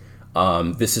Kravitz.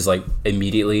 This is like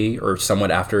immediately or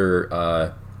somewhat after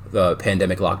the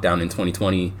pandemic lockdown in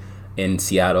 2020 in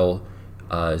Seattle.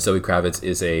 Zoe Kravitz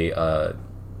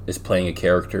is playing a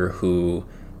character who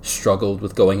struggled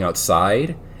with going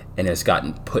outside and has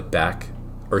gotten put back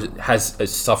or has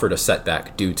suffered a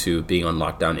setback due to being on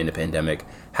lockdown in a pandemic,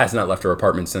 has not left her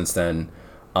apartment since then.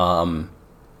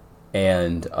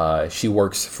 And she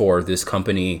works for this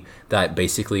company that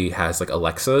basically has like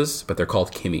Alexas, but they're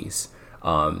called Kimmys.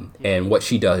 And what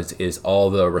she does is all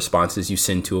the responses you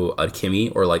send to a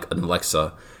Kimmy or like an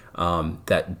Alexa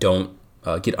that don't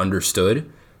get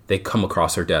understood, they come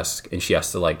across her desk, and she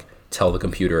has to like tell the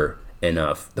computer in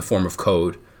the form of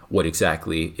code what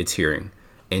exactly it's hearing.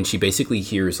 And she basically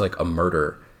hears like a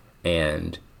murder,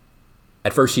 and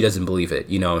at first she doesn't believe it,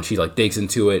 and she like digs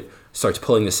into it, starts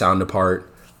pulling the sound apart,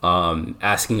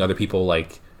 asking other people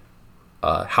like,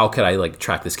 how could I like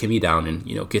track this Kimmy down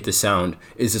and get the sound?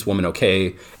 Is this woman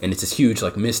okay? And it's this huge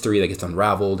like mystery that gets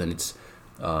unraveled, and it's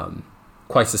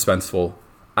quite suspenseful.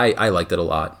 I liked it a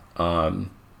lot. I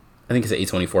think it's an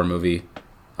A24 movie.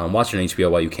 Watch it on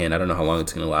HBO while you can. I don't know how long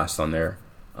it's going to last on there.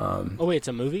 Oh wait, it's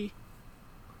a movie?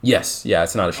 Yes, yeah,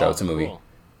 it's not a show. It's a movie. Cool.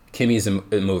 Kimmy is a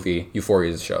movie.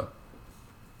 Euphoria is a show.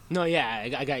 No, yeah,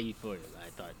 I got Euphoria. I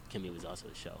thought Kimmy was also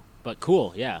a show, but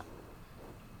cool, yeah.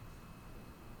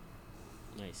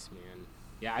 Nice, man.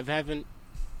 Yeah, I've been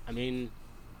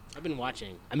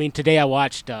watching. I mean, today I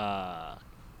watched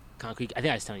Concrete. I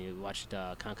think I was telling you, we watched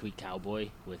Concrete Cowboy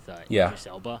with Idris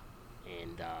Elba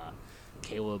and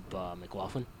Caleb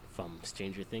McLaughlin from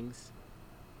Stranger Things.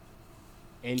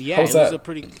 And yeah,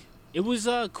 it was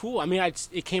cool. I mean,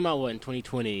 it came out in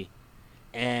 2020,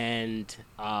 and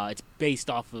it's based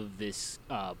off of this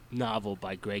novel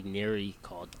by Greg Neary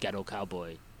called Ghetto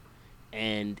Cowboy.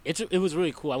 And it was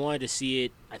really cool. I wanted to see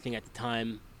it, I think, at the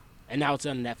time. And now it's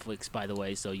on Netflix, by the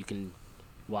way, so you can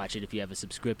watch it if you have a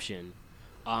subscription.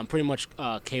 Pretty much,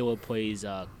 Caleb plays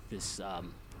this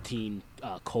teen,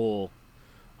 Cole,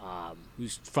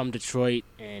 who's from Detroit,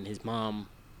 and his mom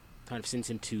kind of sends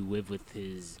him to live with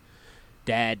his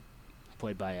dad,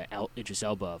 played by Idris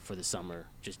Elba, for the summer,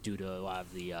 just due to a lot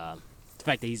of the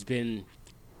fact that he's been,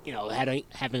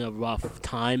 having a rough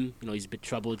time. He's been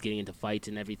troubled getting into fights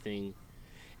and everything.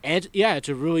 And yeah, it's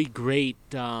a really great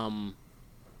a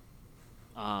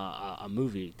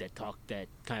movie that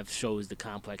kind of shows the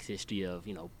complex history of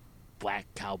black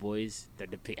cowboys, their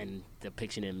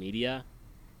depiction in media.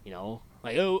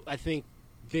 I think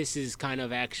this is kind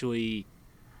of actually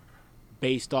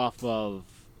based off of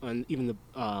even the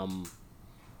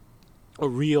a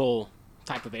real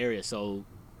type of area. So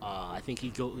I think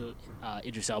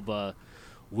Idris Elba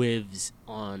lives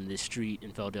on this street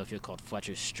in Philadelphia called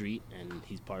Fletcher Street, and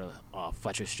he's part of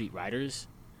Fletcher Street Riders.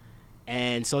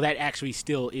 And so that actually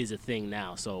still is a thing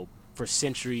now. So for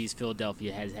centuries,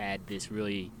 Philadelphia has had this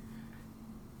really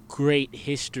great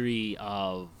history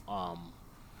of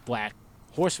black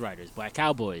horse riders, black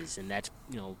cowboys, and that's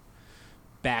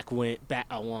back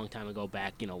a long time ago.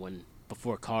 When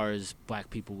before cars, black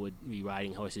people would be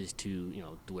riding horses to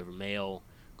deliver mail,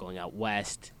 going out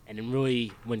west, and then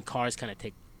really when cars kind of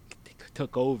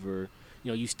took over,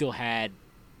 you still had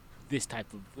this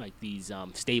type of like these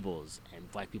stables,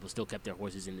 and black people still kept their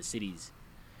horses in the cities,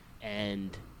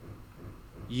 and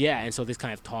so this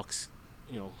kind of talks,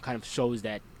 kind of shows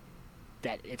that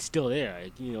it's still there.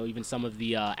 Even some of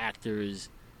the actors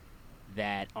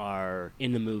that are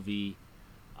in the movie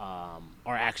are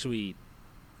actually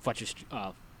Fletcher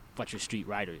Street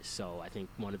Riders. So I think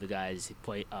one of the guys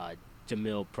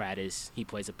Jamil Prattis, he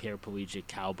plays a paraplegic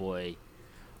cowboy.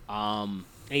 And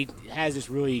he has this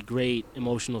really great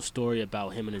emotional story about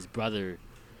him and his brother.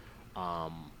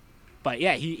 But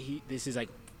yeah, this is like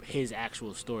his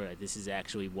actual story. Like, this is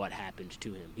actually what happened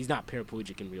to him. He's not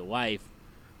paraplegic in real life,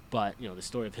 but the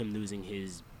story of him losing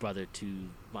his brother to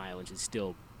violence is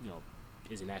still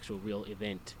is an actual real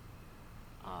event.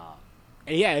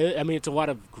 And yeah, I mean, it's a lot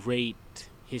of great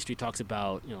history. Talks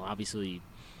about obviously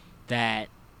that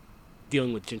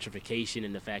dealing with gentrification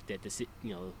and the fact that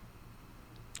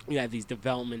you have these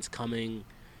developments coming.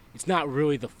 It's not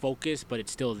really the focus, but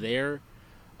it's still there.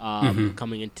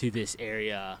 coming into this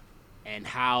area, and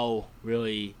how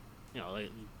really,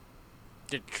 like,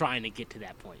 they're trying to get to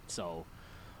that point. So,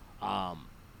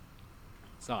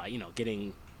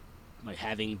 getting, like,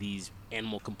 having these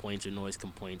animal complaints or noise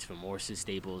complaints from horses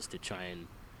stables to try and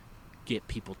get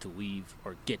people to leave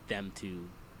or get them to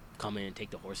come in and take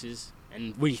the horses,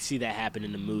 and we see that happen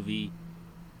in the movie.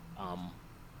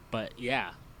 But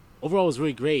yeah, overall it was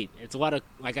really great. It's a lot of,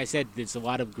 like I said, there's a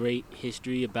lot of great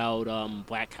history about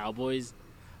black cowboys.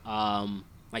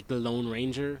 Like the Lone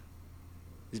Ranger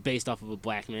is based off of a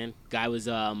black man. Guy was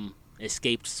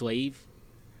escaped slave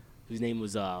whose name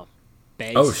was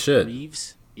Bass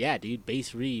Reeves. Yeah, dude,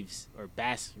 Bass Reeves or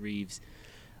Bass Reeves.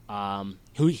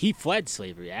 Who he fled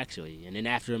slavery actually, and then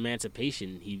after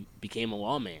emancipation, he became a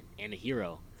lawman and a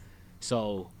hero.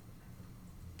 So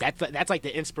that's like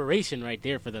the inspiration right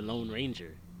there for the Lone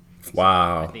Ranger.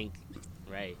 Wow. So I think,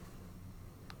 right.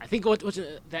 I think what's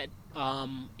that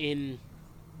in.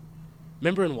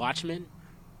 Remember in Watchmen?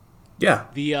 Yeah.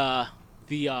 When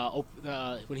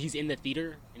he's in the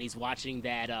theater and he's watching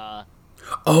that.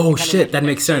 Oh shit, that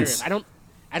makes sense. I don't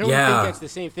think that's the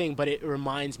same thing, but it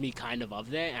reminds me kind of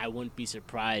that. I wouldn't be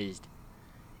surprised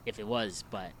if it was,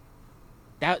 but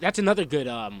that's another good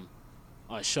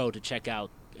show to check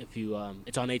out if you.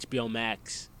 It's on HBO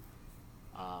Max.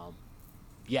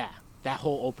 Yeah, that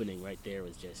whole opening right there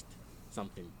was just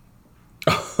something.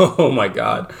 Oh my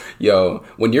god, yo!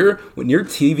 When your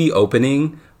TV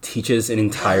opening teaches an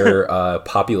entire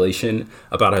population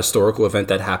about a historical event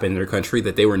that happened in their country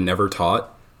that they were never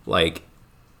taught, like,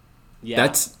 yeah,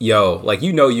 that's like,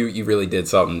 you really did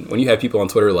something. When you have people on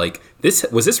Twitter like,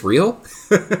 was this real?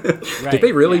 Right. Did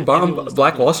they really bomb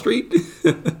Black Wall Street?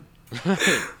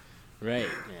 Right,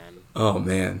 man. Oh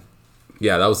man,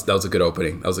 yeah, that was a good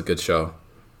opening. That was a good show.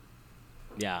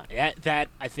 Yeah, that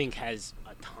I think has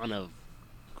a ton of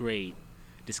great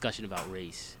discussion about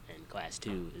race and class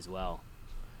too as well.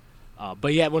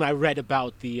 But yeah, when I read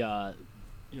about the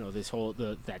this whole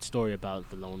that story about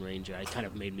the Lone Ranger, it kind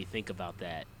of made me think about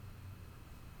that.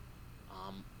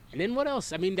 And then what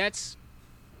else? I mean, that's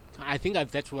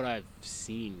what I've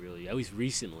seen really, at least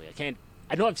recently.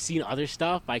 I know I've seen other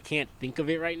stuff, but I can't think of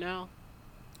it right now.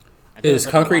 Is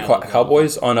Concrete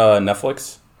Cowboys on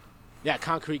Netflix? Yeah,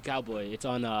 Concrete Cowboy. It's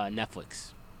on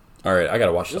Netflix. All right, I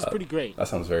gotta watch that. It was pretty great. That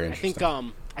sounds very interesting.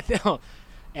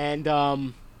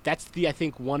 That's I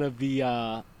think one of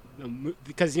the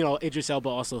because Idris Elba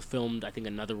also filmed, I think,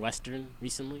 another Western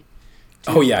recently.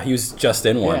 too. Oh yeah, he was just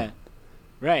in one. Yeah,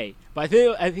 right. But I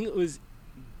think it was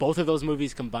both of those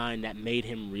movies combined that made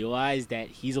him realize that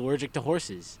he's allergic to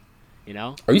horses.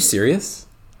 Are you serious?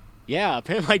 Yeah,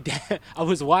 apparently my dad. I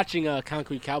was watching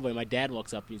Concrete Cowboy. My dad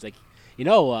walks up and he's like,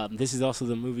 this is also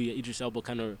the movie Idris Elba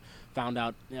kind of found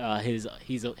out he's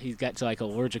got to, like,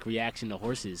 allergic reaction to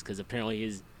horses, because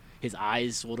apparently his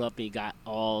eyes swelled up and he got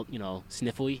all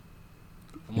sniffly.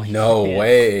 I'm like, no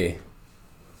way.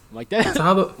 I'm like, that.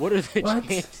 What are the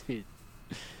chances?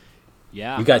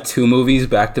 Yeah. You got two movies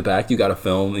back to back. You got a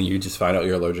film, and you just find out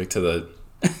you're allergic to the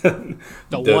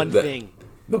one thing.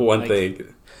 The one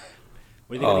thing.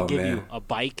 Were they gonna give you a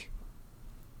bike?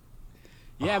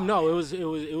 Yeah, no, it was.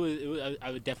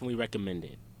 I would definitely recommend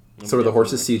it. So were the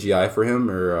horses CGI for him,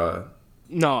 or?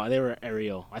 No, they were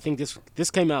aerial. I think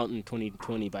this came out in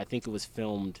 2020, but I think it was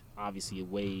filmed obviously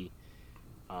way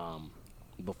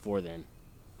before then.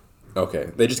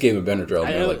 Okay, they just gave him a Benadryl,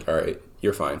 and they're like, "All right,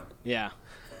 you're fine." Yeah,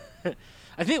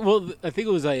 I think it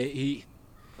was like he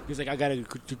was like, "I gotta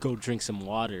go drink some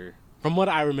water." From what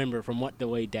I remember, the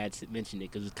way Dad mentioned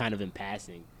it, because it was kind of in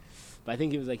passing. But I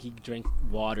think it was like he drank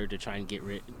water to try and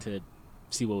to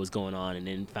see what was going on, and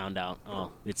then found out,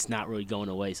 it's not really going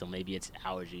away, so maybe it's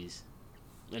allergies.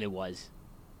 And it was.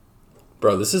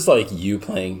 Bro, this is like you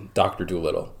playing Dr.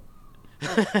 Dolittle.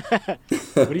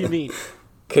 What do you mean?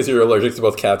 Because you're allergic to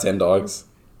both cats and dogs?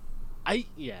 I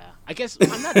guess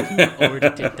I'm not too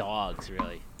allergic to dogs,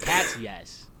 really. Cats,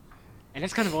 yes. And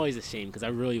that's kind of always a shame, because I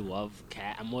really love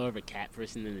cat. I'm more of a cat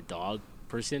person than a dog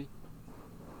person.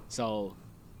 So,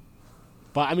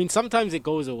 but I mean, sometimes it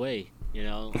goes away,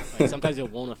 Like, sometimes it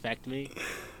won't affect me.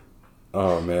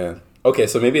 Oh, man. Okay,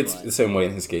 so maybe it's the same way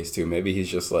in his case, too. Maybe he's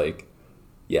just like,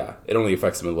 yeah, it only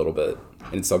affects him a little bit,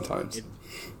 and sometimes.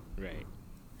 Right.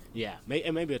 Yeah,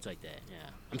 maybe it's like that,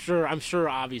 yeah. I'm sure,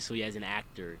 obviously, as an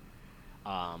actor,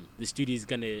 the studio's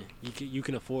gonna, you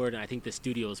can afford, and I think the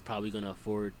studio is probably gonna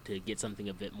afford to get something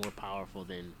a bit more powerful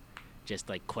than just,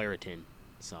 like, Claritin,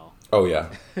 so. Oh, yeah.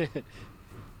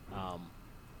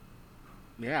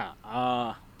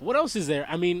 Yeah, what else is there?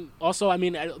 I mean,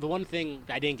 the one thing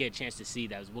I didn't get a chance to see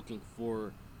that I was looking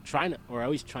for, trying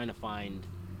to find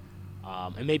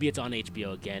and maybe it's on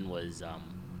HBO again, was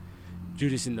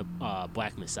Judas and the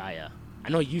Black Messiah. I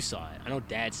know you saw it. I know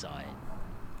Dad saw it.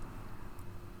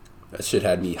 That shit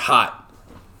had me hot.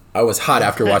 I was hot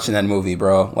after watching that movie,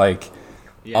 bro. Like,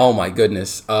 Yeah. oh my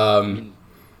goodness.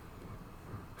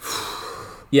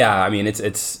 Yeah, I mean, it's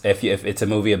if it's a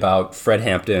movie about Fred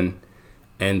Hampton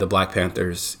and the Black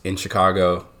Panthers in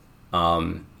Chicago.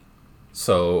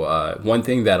 So one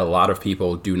thing that a lot of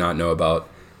people do not know about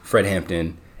Fred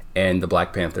Hampton and the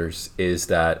Black Panthers is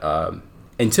that,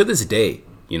 and to this day,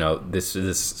 you know, this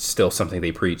is still something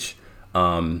they preach.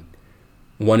 One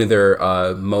of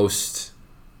their most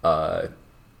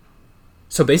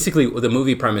so basically the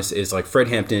movie premise is like Fred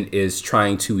Hampton is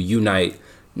trying to unite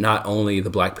not only the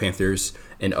Black Panthers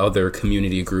and other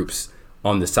community groups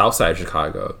on the south side of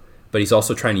Chicago, but he's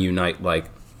also trying to unite like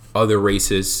other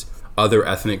races, other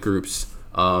ethnic groups,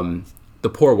 the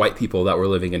poor white people that were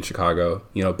living in Chicago,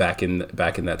 you know, back in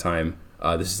that time.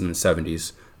 This is in the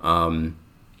 70s.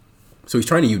 So he's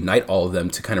trying to unite all of them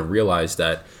to kind of realize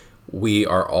that we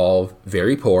are all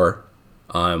very poor.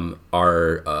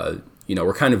 You know,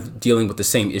 we're kind of dealing with the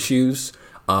same issues,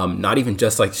 not even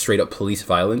just like straight up police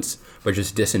violence, but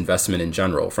just disinvestment in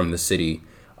general from the city.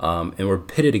 And we're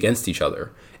pitted against each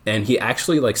other. And he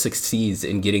actually like succeeds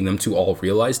in getting them to all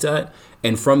realize that.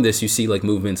 And from this, you see like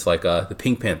movements like the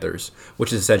Pink Panthers,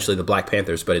 which is essentially the Black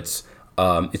Panthers, but it's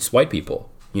white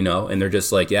people, you know, and they're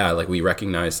just like, yeah, like we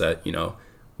recognize that, you know,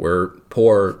 we're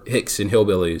poor hicks and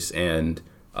hillbillies, and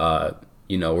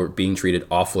you know, we're being treated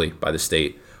awfully by the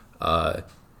state. So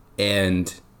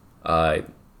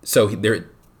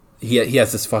he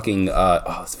has this fucking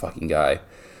this fucking guy,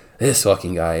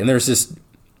 and there's this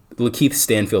Lakeith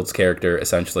Stanfield's character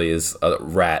essentially is a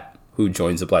rat who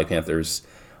joins the Black Panthers,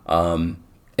 and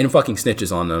fucking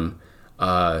snitches on them,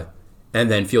 and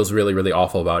then feels really, really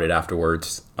awful about it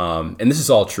afterwards. And this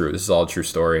is all true. This is all a true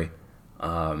story.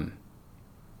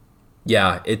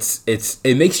 Yeah, it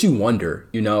makes you wonder,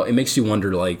 you know, it makes you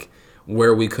wonder like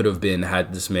where we could have been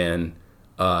had this man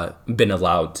been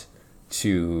allowed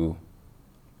to,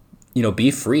 you know,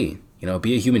 be free, you know,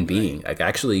 be a human being, like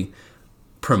actually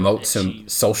promote some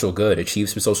social good, achieve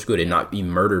some social good, and not be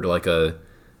murdered like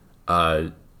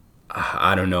I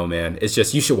don't know, man. It's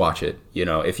just, you should watch it. You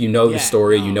know, if you know the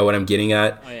story, you know what I'm getting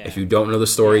at. If you don't know the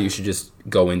story, you should just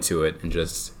go into it and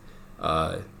just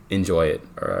enjoy it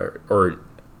or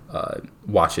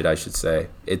watch it, I should say.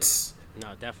 It's,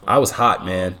 no, definitely. I was hot,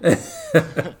 man.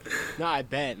 No, I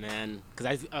bet, man.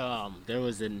 Because there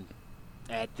was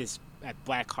at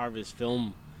Black Harvest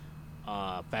Film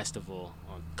Festival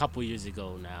a couple years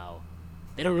ago now.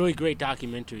 They had a really great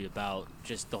documentary about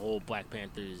just the whole Black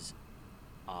Panthers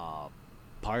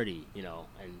party, you know,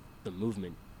 and the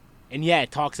movement. And yeah,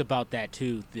 it talks about that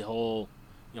too. The whole,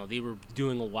 you know, they were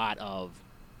doing a lot of,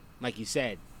 like you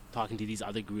said, talking to these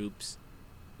other groups,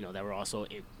 you know, that were also,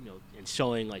 you know, and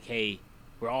showing like, hey,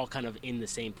 we're all kind of in the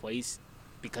same place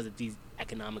because of these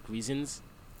economic reasons.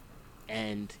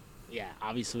 And yeah,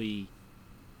 obviously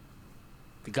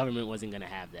the government wasn't going to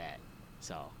have that.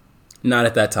 So not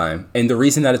at that time. And the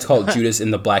reason that it's called Judas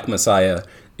and the Black Messiah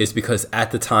is because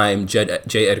at the time,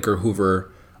 J. Edgar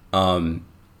Hoover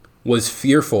was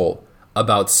fearful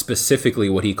about specifically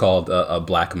what he called a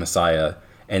Black Messiah.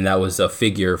 And that was a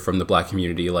figure from the Black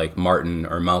community like Martin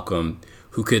or Malcolm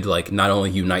who could like not only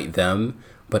unite them,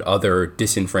 but other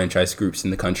disenfranchised groups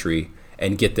in the country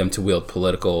and get them to wield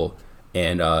political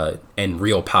and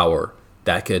real power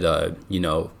that could, you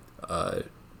know,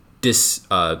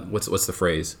 what's the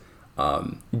phrase?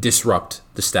 Disrupt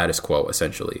the status quo,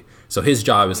 essentially. So his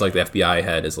job is like the FBI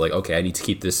head is like, okay, I need to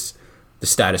keep the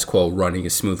status quo running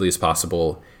as smoothly as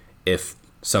possible. If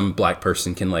some Black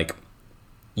person can like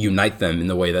unite them in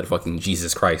the way that fucking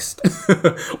Jesus Christ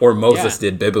or Moses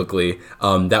did biblically,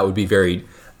 that would be very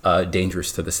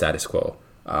dangerous to the status quo.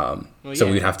 So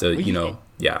we'd have to, you know,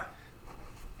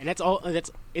 And that's all.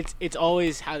 It's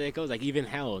always how that goes. Like even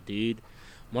hell, dude.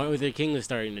 Martin Luther King was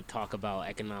starting to talk about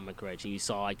economic rights, and you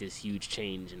saw like this huge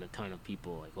change in a ton of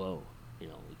people. Like, whoa, you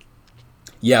know.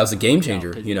 Yeah, it was a game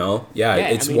changer. You know,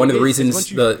 it's one of the reasons.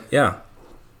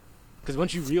 Because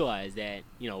once you realize that,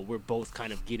 you know, we're both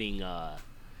kind of getting,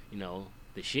 you know,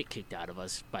 the shit kicked out of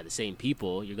us by the same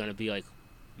people, you're gonna be like,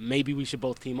 maybe we should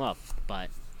both team up. But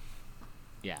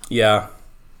yeah.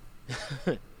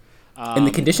 And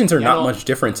the conditions are not much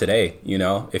different today, you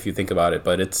know, if you think about it.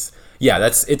 But it's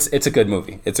a good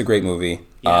movie. It's a great movie.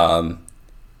 I'll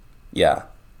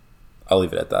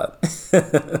leave it at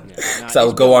that. So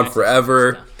I'll go on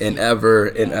forever and ever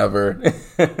and ever.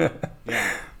 Yeah,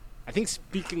 I think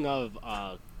speaking of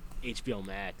HBO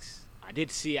Max, I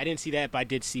didn't see that, but I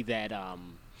did see that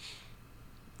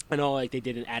I know like they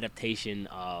did an adaptation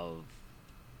of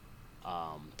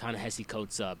Ta-Nehisi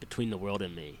Coates' Between the World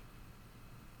and Me.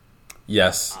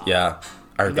 Yes, yeah,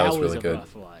 I heard that was really good. That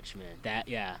was a rough watch, man.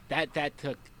 That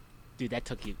took, dude.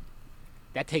 That's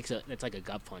like a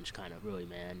gut punch, kind of, really,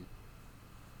 man.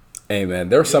 Hey, man,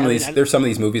 there's some of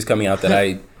these movies coming out that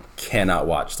I cannot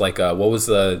watch. Like, what was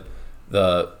the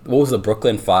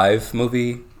Brooklyn Five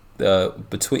movie?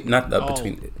 Between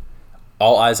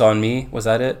All Eyes on Me, was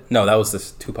that it? No, that was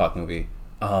this Tupac movie.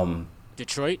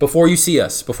 Detroit. Before You See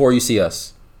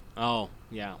Us. Oh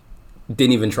yeah.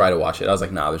 Didn't even try to watch it. I was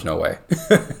like, nah, there's no way.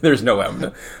 There's no way I'm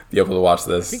gonna be able to watch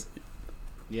this.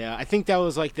 I think that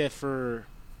was like that for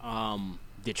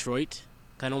Detroit.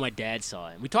 I know my dad saw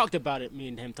it. We talked about it. Me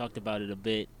and him talked about it a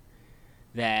bit.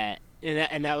 And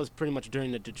that was pretty much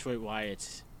during the Detroit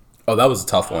riots. Oh, that was a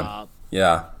tough one.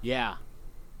 Yeah. Yeah.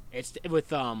 It's with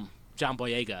John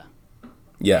Boyega.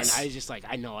 Yes. And I was just like,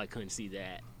 I know I couldn't see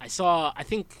that. I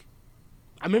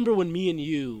remember when me and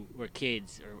you were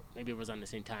kids, or maybe it was on the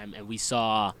same time, and we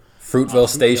saw Fruitvale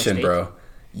Station, bro.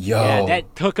 Yo. Yeah,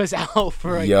 that took us out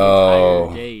for an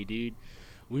entire day, dude.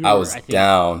 I was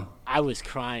down. I was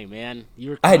crying, man.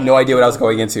 I had no idea what I was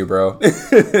going into, bro.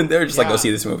 They were just like, go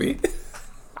see this movie.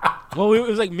 Well, it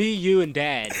was like me, you, and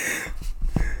Dad.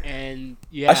 And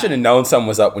yeah. I should have known something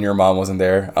was up when your mom wasn't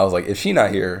there. I was like, if she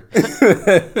not here,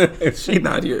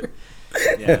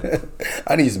 Yeah.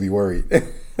 I need to be worried.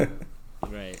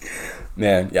 Right.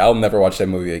 Man, yeah, I'll never watch that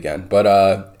movie again. But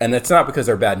and it's not because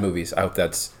they're bad movies. I hope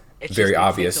that's very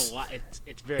obvious.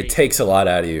 It takes a lot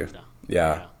out of you.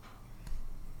 Yeah.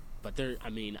 But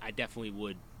I definitely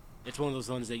would. It's one of those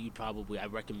ones that I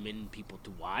recommend people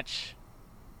to watch.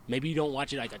 Maybe you don't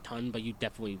watch it like a ton, but you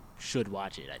definitely should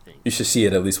watch it, I think. You should see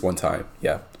it at least one time.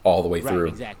 Yeah, all the way through. Right,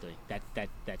 exactly.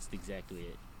 That's exactly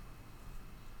it.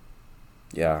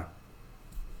 Yeah.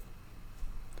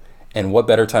 And what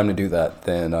better time to do that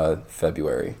than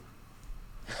February?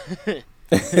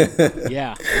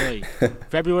 Yeah, really.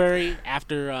 February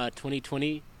after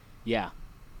 2020, yeah.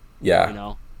 Yeah. You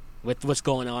know, with what's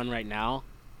going on right now,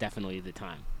 definitely the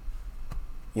time.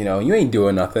 You know, you ain't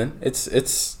doing nothing.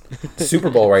 It's Super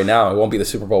Bowl right now. It won't be the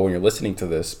Super Bowl when you're listening to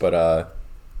this, but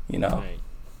you know.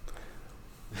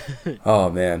 Right. Oh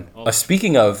man.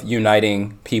 Speaking of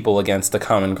uniting people against a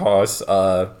common cause,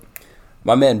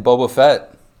 my man Boba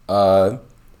Fett,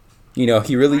 you know,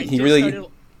 he really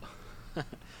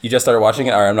You just started watching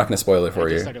it? All right, I'm not going to spoil it for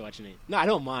you. I just started watching it. No, I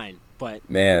don't mind, but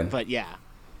yeah.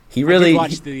 He really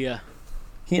watched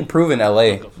he improved in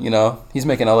LA, you know. He's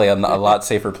making LA a lot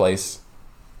safer place.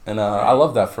 And I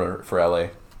love that for LA.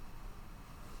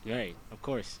 Right, of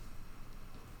course.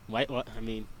 What? I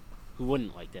mean, who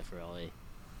wouldn't like that for LA?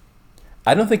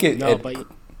 I don't think it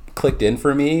clicked in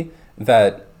for me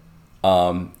that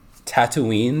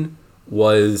Tatooine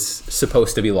was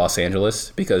supposed to be Los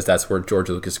Angeles because that's where George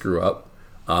Lucas grew up.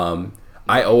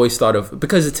 I always thought of,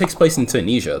 because it takes place in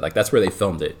Tunisia, like that's where they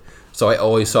filmed it. So I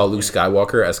always saw Luke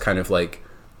Skywalker as kind of like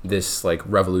this like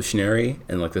revolutionary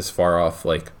and like this far off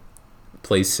like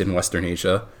place in Western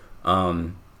Asia.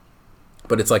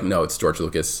 But it's like, no, it's George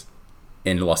Lucas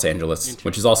in Los Angeles,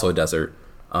 which is also a desert.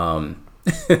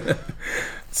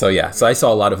 So yeah, so I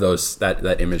saw a lot of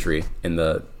that imagery in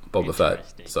the Boba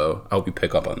Fett. So I hope you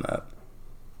pick up on that.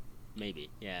 Maybe,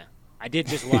 yeah. I did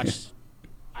just watch.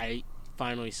 I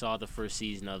finally saw the first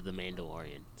season of The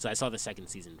Mandalorian. So I saw the second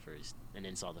season first, and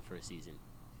then saw the first season.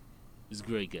 It was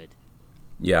really good.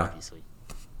 Yeah. Obviously.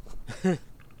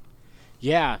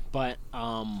 Yeah, but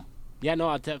yeah, no,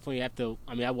 I'll definitely have to.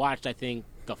 I mean, I watched, I think,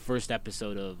 the first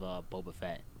episode of Boba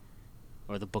Fett,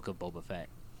 or the Book of Boba Fett.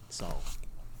 So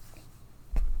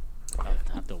I'll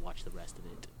have to watch the rest of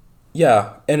it.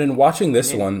 Yeah, and in watching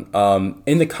this one,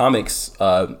 in the comics,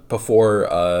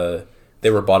 before they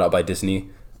were bought out by Disney,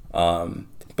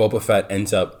 Boba Fett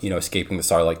ends up, escaping the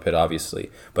Sarlacc pit,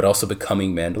 obviously, but also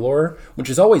becoming Mandalore, which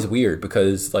is always weird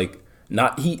because,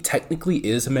 he technically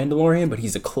is a Mandalorian, but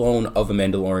he's a clone of a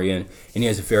Mandalorian, and he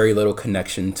has very little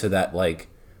connection to that,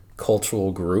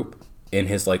 cultural group in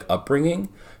his, upbringing.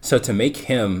 So to make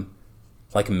him,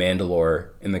 Mandalore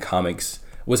in the comics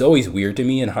was always weird to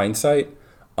me in hindsight.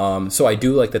 So I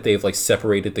do like that they've,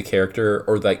 separated the character,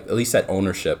 or, at least that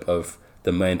ownership of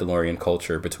the Mandalorian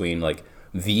culture between, the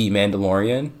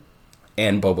Mandalorian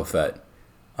and Boba Fett.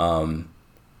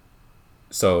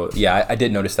 So, yeah, I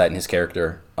did notice that in his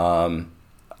character. I'm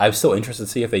still interested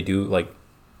to see if they do,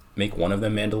 make one of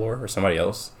them Mandalore or somebody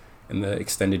else in the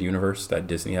extended universe that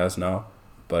Disney has now.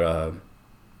 But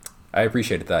I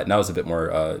appreciated that. And that was a bit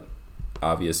more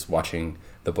obvious watching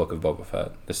the Book of Boba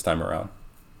Fett this time around.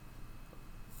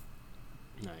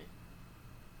 Right.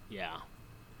 Yeah.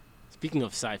 speaking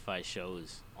of sci-fi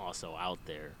shows, also out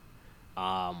there,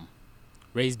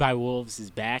 Raised by Wolves is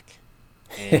back,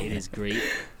 and it is great.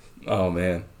 Oh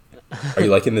man, are you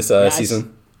liking this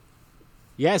season?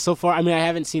 Yeah, so far. I mean, I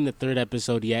haven't seen the third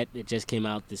episode yet. It just came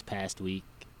out this past week.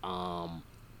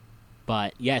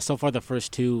 But yeah, so far the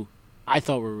first two, I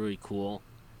thought were really cool.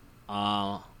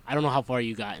 I don't know how far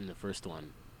you got in the first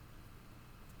one.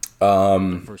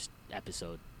 The first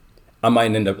episode. I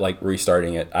might end up like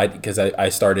restarting it. Because I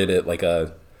started it like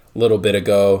a little bit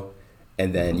ago,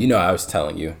 and then I was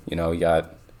telling you, we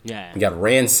got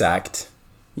ransacked,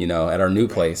 at our new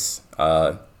place.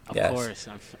 Of course,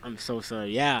 I'm so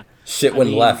sorry. Yeah, shit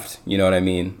went left. You know what I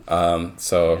mean?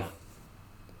 So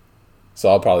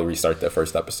I'll probably restart the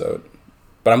first episode.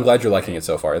 But I'm glad you're liking it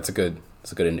so far. It's a good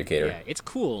indicator. Yeah, it's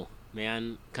cool,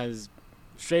 man. Because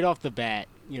straight off the bat,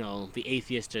 the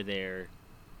atheists are there,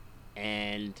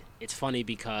 and it's funny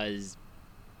because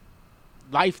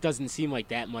life doesn't seem like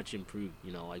that much improved.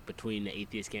 Like between the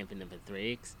atheist camp and the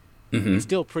Mithraics. Mm-hmm. It's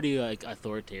still pretty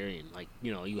authoritarian. Like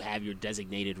you have your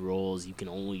designated roles. You can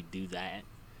only do that.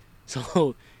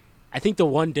 So, I think the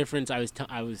one difference I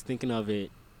was thinking of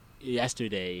it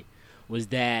yesterday was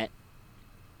that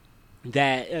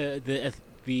the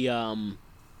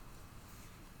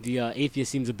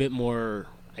atheist seems a bit more.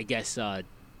 I guess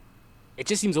it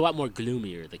just seems a lot more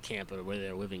gloomier, the camp or where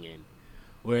they're living in,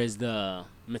 whereas the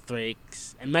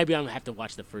Mithraics, and maybe I'm gonna have to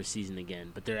watch the first season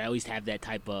again, but they at least have that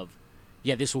type of.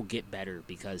 Yeah, this will get better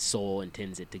because Soul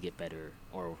intends it to get better,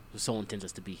 or Soul intends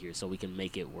us to be here so we can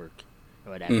make it work,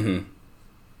 or whatever. Mm-hmm.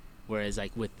 Whereas,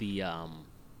 like with the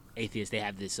atheists, they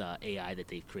have this AI that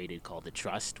they've created called the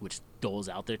Trust, which doles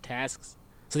out their tasks.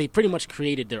 So they pretty much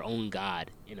created their own god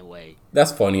in a way.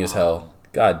 That's funny as hell.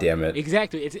 God damn it!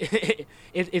 Exactly.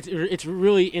 It's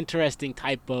really interesting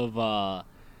type of a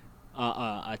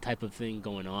type of thing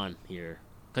going on here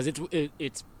because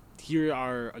it's. Here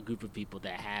are a group of people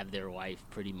that have their wife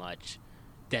pretty much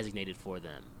designated for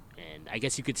them, and I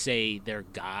guess you could say their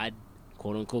god,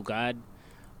 quote unquote god,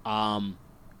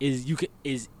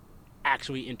 is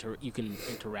actually you can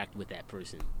interact with that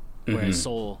person. Mm-hmm. Whereas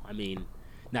Soul, I mean,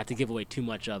 not to give away too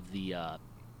much of the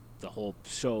whole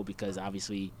show because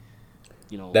obviously,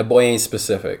 that boy ain't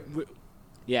specific.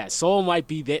 Yeah, Soul might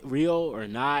be that real or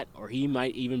not, or he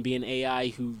might even be an AI.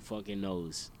 Who fucking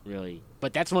knows, really?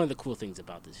 But that's one of the cool things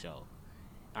about the show,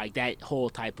 like that whole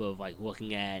type of like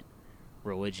looking at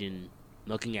religion,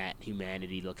 looking at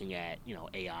humanity, looking at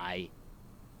AI,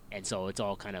 and so it's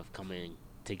all kind of coming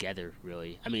together.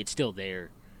 Really, I mean, it's still there.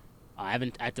 I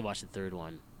have to watch the third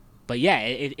one, but yeah,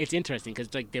 it's interesting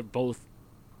because like they're both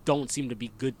don't seem to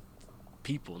be good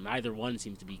people. Neither one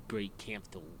seems to be great camp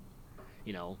to,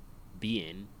 be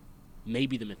in.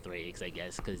 Maybe the Mithraics, I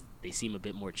guess, because they seem a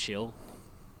bit more chill,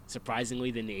 surprisingly,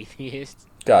 than the atheists.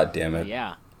 God damn it. But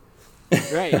yeah.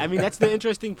 Right. I mean, that's the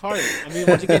interesting part. I mean,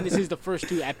 once again, this is the first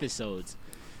two episodes.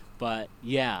 But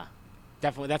yeah,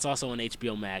 definitely. That's also on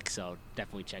HBO Max, so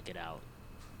definitely check it out.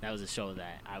 That was a show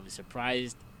that I was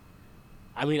surprised.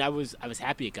 I mean, I was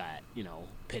happy it got,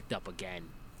 picked up again.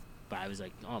 But I was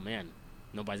like, oh man,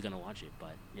 nobody's gonna watch it,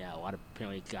 but yeah, a lot of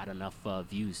apparently got enough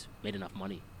views, made enough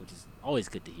money, which is always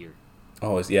good to hear.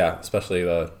 Always, yeah, especially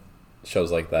the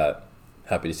shows like that.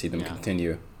 Happy to see them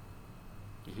continue.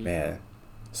 Mm-hmm. Man,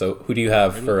 so who do you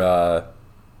have for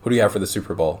the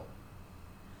Super Bowl?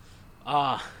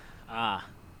 That's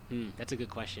a good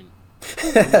question.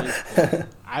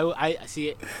 I see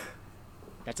it.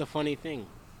 That's a funny thing.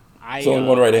 There's only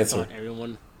one right answer.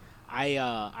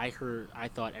 I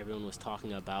thought everyone was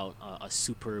talking about a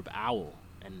superb owl,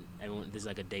 and everyone there's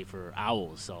like a day for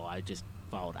owls, so I just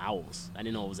followed owls. I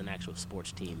didn't know it was an actual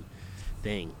sports team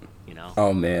thing,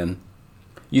 Oh man,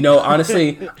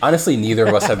 honestly, neither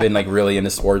of us have been like really into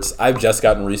sports. I've just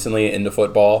gotten recently into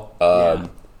football.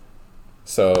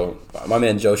 So my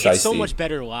man Joe Shiesty. It's so much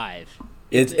better live.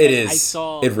 It is.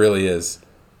 It really is.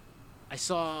 I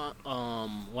saw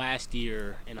last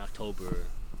year in October.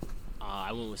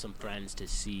 I went with some friends to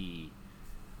see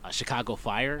Chicago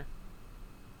Fire,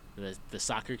 the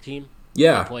soccer team.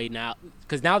 Yeah. They play now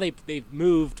because now they've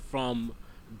moved from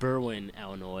Berwyn,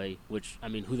 Illinois. Which I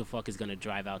mean, who the fuck is gonna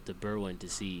drive out to Berwyn to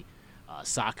see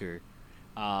soccer,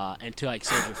 and to like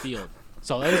Soldier Field?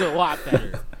 So it was a lot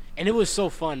better, and it was so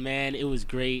fun, man. It was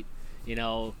great.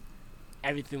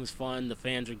 Everything was fun. The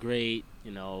fans were great.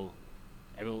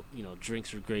 Everyone,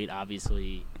 drinks were great,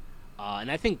 obviously. And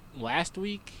I think last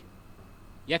week.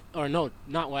 Yeah, or no,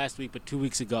 not last week, but 2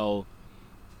 weeks ago,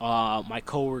 my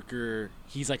coworker,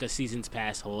 he's like a season's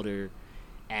pass holder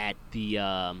at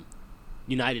the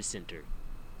United Center.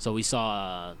 So we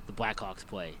saw the Blackhawks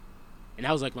play. And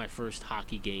that was like my first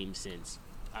hockey game since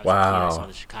I was a kid. I saw Wow.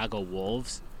 the Chicago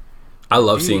Wolves. I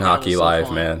love Dude, seeing that hockey was so live,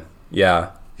 fun. man.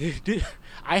 Yeah. Dude,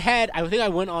 I think I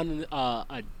went on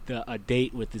a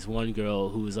date with this one girl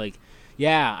who was like,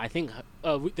 yeah, I think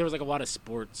there was like a lot of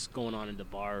sports going on in the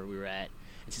bar we were at,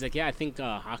 and she's like, yeah, I think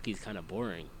hockey's kind of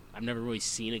boring. I've never really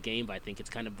seen a game, but I think it's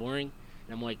kind of boring.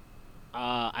 And I'm like,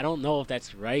 I don't know if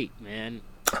that's right, man.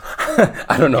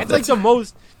 I don't know if That's like that's the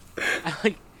most,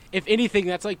 like, if anything,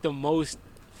 that's like the most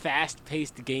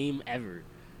fast-paced game ever.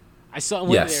 I saw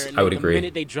went Yes, there, and I would the agree.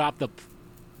 minute they drop the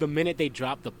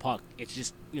puck, it's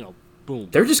just boom.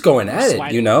 they're just going at it,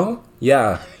 Slide- you know?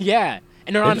 Yeah. Yeah,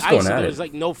 and they're They're on just ice, going so at there's it.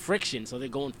 like no friction, so they're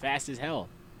going fast as hell.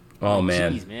 Oh, Like,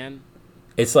 man. jeez, man.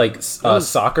 It's like was-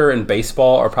 soccer and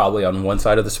baseball are probably on one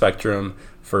side of the spectrum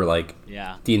for like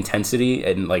Yeah, the intensity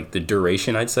and like the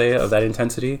duration, I'd say, of that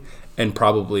intensity, and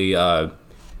probably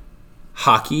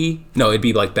hockey. No, it'd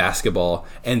be like basketball,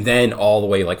 and then all the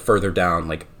way like further down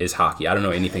like is hockey. I don't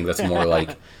know anything that's more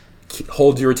like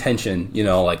hold your attention, you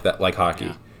know, like that, like hockey.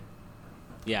 Yeah.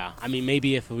 Yeah, I mean,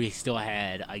 maybe if we still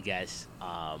had, I guess,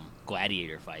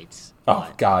 gladiator fights. Oh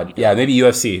but God, we yeah, don't. maybe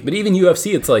UFC, but even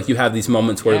UFC, it's like you have these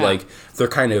moments where Yeah. like they're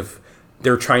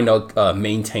trying to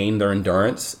maintain their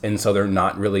endurance, and so they're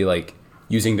not really like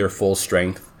using their full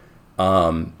strength,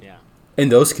 Yeah,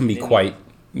 and those can be Then- quite,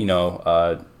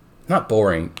 not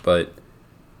boring, but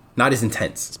not as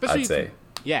intense. Especially I'd say.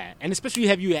 yeah, and especially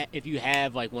if you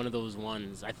have like one of those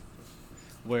ones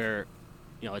where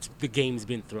it's the game's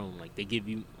been thrown. Like they give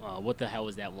you what the hell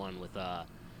was that one with the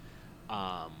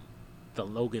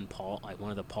Logan Paul, like one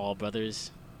of the Paul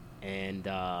brothers, and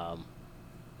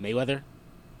Mayweather,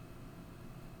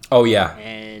 Oh yeah,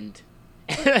 and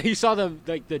you saw the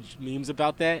memes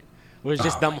about that, where it's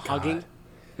just Oh, them my God. hugging.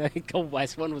 Like the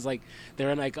West one was like they're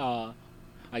in like I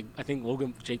think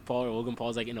Jake Paul or Logan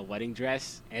Paul's like in a wedding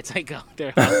dress, and it's like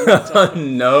they're hugging each other.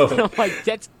 And no. I'm like,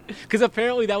 that's because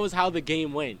apparently that was how the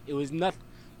game went. It was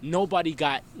nobody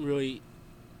got really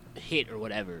hit or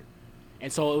whatever,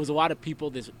 and so it was a lot of people,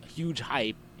 this huge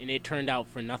hype, and it turned out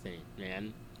for nothing,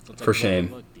 man. So it's like, For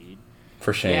shame. Look, dude.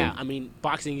 For shame. Yeah, I mean,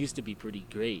 boxing used to be pretty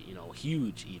great,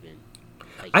 huge even.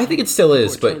 Like, I think it still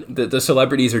is, people were but the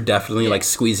celebrities are definitely Yeah. like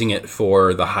squeezing it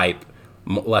for the hype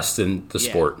less than the Yeah.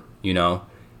 sport,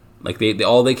 Like they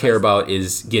all they care about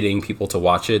is getting people to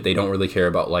watch it. They don't really care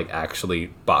about like actually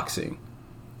boxing.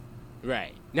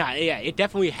 Right. Nah, yeah, it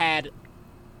definitely had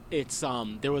its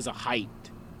there was a height.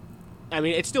 I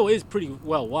mean, it still is pretty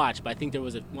well watched, but I think there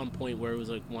was at one point where it was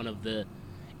like it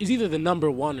was either the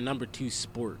number 1 or number 2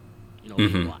 sport,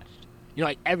 being watched.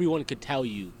 Like everyone could tell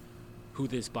you who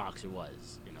this boxer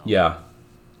was, Yeah.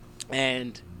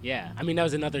 And yeah, I mean that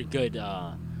was another good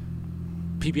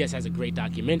PBS has a great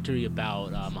documentary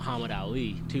about Muhammad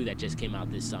Ali too that just came out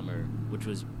this summer, which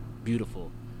was beautiful.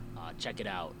 Check it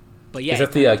out. But yeah, Is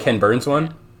that the Ken Burns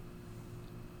one?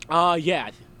 Yeah.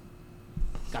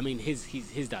 I mean, his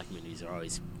documentaries are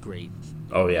always great.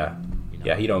 Oh yeah. You know?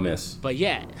 Yeah, he don't miss. But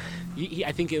yeah,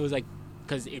 I think it was like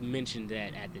because it mentioned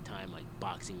that at the time, like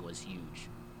boxing was huge.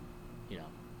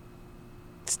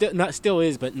 Still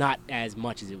is, but not as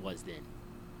much as it was then.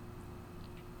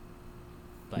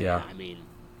 But Yeah. I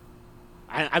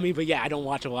mean, but yeah, I don't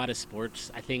watch a lot of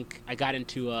sports. I think I got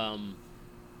into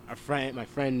my friend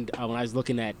when I was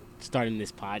looking at starting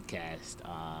this podcast.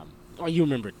 You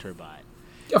remember Turbot?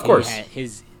 Of course. He had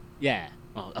his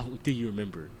do you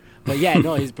remember? But yeah,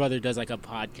 no, his brother does like a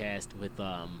podcast with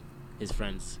his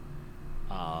friends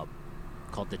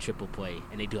called The Triple Play,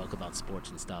 and they do talk about sports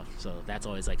and stuff. So that's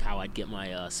always like how I'd get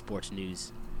my sports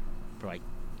news for like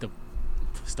the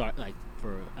start, like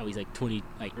for at least like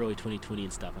early 2020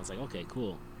 and stuff. I was like, okay,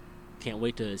 cool. Can't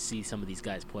wait to see some of these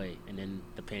guys play. And then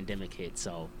the pandemic hit,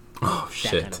 so Oh that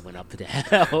shit. kind of went up to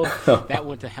hell. That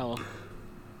went to hell.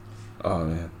 Oh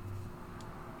man.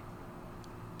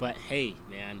 But hey,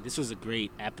 man, this was a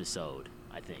great episode.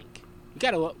 I think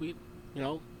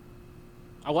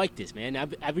I like this, man.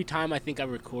 Every time I think I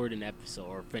record an episode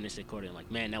or finish recording, I'm like,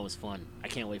 man, that was fun. I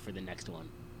can't wait for the next one.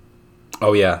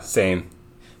 Oh yeah, same.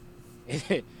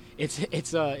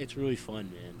 It's really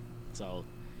fun, man. So,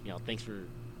 thanks for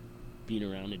being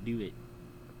around to do it.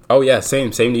 Oh yeah, same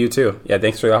to you too. Yeah,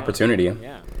 thanks for the opportunity.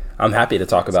 Yeah. I'm happy to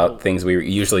talk about things we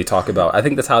usually talk about. I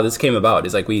think that's how this came about.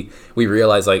 Is like we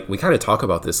realize like we kind of talk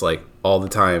about this like all the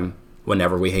time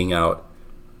whenever we hang out.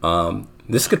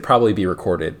 This could probably be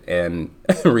recorded and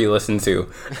re-listened to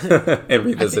and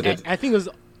revisited. I think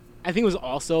it was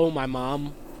also my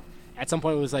mom at some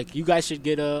point was like, you guys should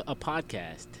get a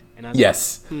podcast. And I was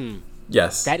Yes. like,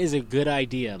 Yes. that is a good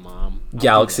idea, Mom. I'll do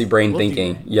Galaxy that. brain We'll do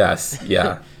thinking. that. Yes.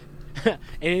 Yeah.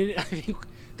 And I think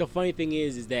the funny thing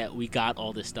is that we got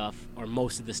all this stuff, or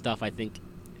most of the stuff, I think,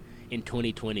 in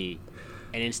 2020,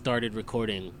 and then started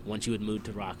recording once you had moved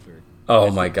to Rockford. Oh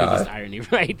That's my the biggest God. irony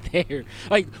right there.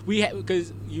 Like we had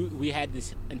we had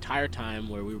this entire time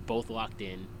where we were both locked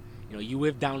in. You know, you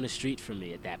lived down the street from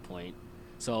me at that point,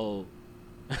 so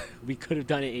we could have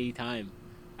done it any time.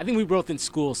 I think we were both in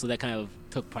school, so that kind of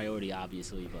took priority,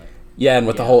 obviously. But Yeah, and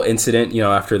with the yeah, whole incident,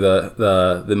 after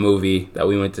the movie that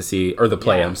we went to see, or the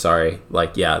play, Yeah. I'm sorry.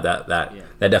 Like, yeah, that yeah,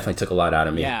 definitely took a lot out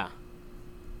of me. yeah,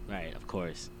 right, of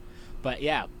course. But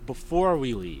yeah, before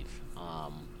we leave,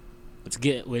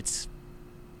 let's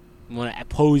want to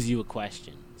pose you a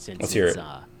question Let's hear it.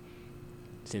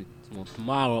 Since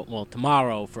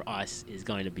tomorrow for us is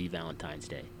going to be Valentine's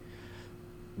Day.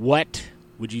 What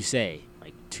would you say?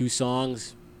 Like 2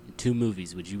 songs, 2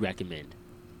 movies would you recommend?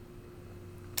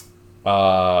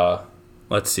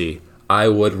 Let's see. I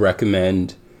would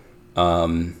recommend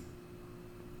the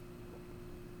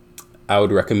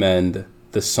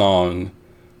song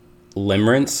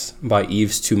Limerence by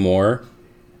Yves Tumor,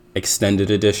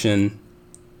 extended edition.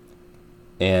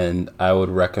 And I would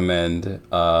recommend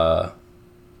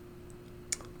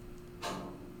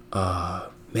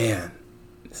man,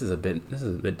 this is a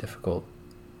bit difficult.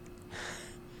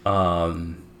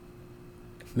 Man,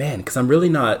 because I'm really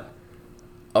not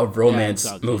a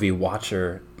romance movie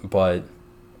watcher, but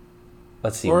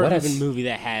let's see. Or even movie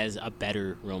that has a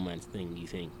better romance thing, you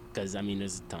think? Because, I mean,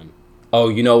 there's a ton. Oh,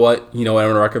 you know what? You know what I'm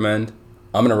going to recommend?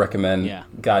 I'm going to recommend Yeah.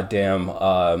 goddamn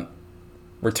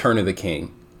Return of the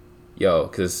King. Yo,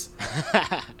 because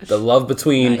the love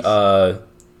between Nice.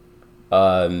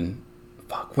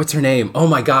 fuck, what's her name? Oh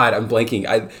my God, I'm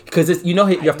blanking. Because you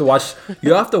have to watch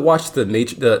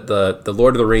the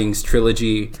Lord of the Rings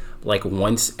trilogy like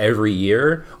once every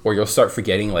year, or you'll start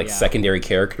forgetting like secondary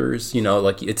characters.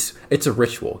 Like it's a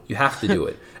ritual. You have to do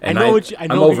it. And I know what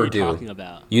overdue. you're talking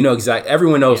about. You know exactly.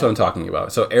 Everyone knows what I'm talking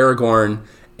about. So Aragorn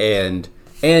and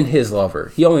his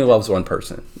lover. He only loves one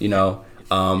person.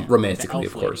 Romantically,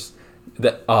 of course.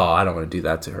 I don't want to do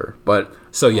that to her. But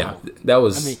so yeah, that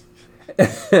was.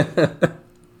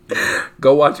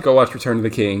 Go watch Return of the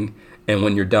King, and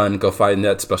when you're done, go find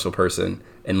that special person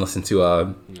and listen to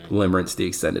Limerence, the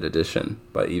extended edition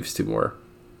by Yves Tumor.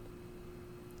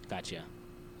 Gotcha.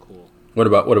 Cool. What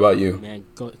about you? Man,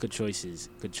 good choices.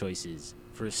 Good choices.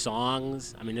 For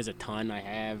songs, I mean, there's a ton I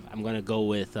have. I'm going to go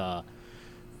with,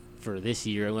 for this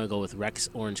year, I'm going to go with Rex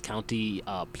Orange County,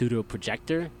 Pluto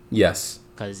Projector. Yes.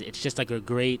 Because it's just like a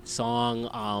great song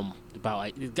about,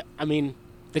 like, I mean,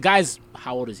 the guy's,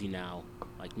 how old is he now?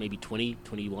 Like maybe 20,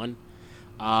 21.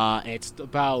 And it's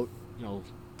about,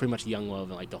 pretty much young love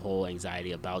and like the whole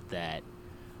anxiety about that.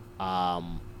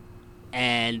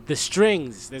 And the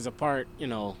strings, there's a part,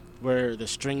 where the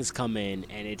strings come in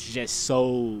and it's just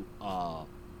so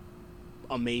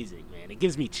amazing, man. It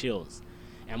gives me chills.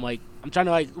 And I'm trying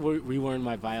to relearn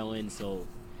my violin so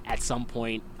at some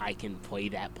point I can play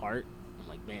that part. I'm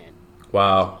like, man,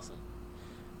 wow. that's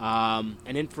awesome.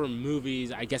 And then for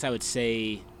movies, I guess I would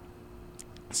say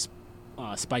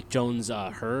Spike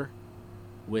Jonze, Her,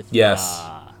 with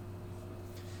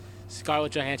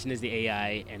Scarlett Johansson as the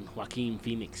AI and Joaquin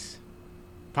Phoenix.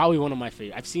 Probably one of my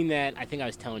favorites. I've seen that. I think I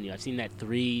was telling you. I've seen that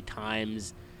 3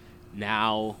 times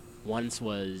now. Once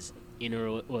was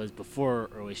before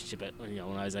a relationship. When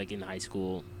I was like in high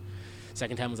school.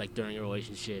 Second time was like during a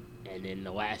relationship, and then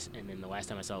the last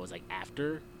time I saw it was like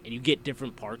after. And you get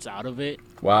different parts out of it.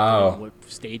 Wow. What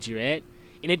stage you're at.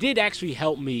 And it did actually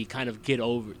help me kind of get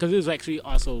over, because it was actually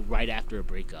also right after a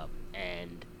breakup,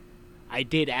 and I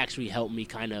did actually help me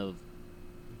kind of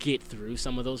get through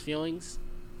some of those feelings.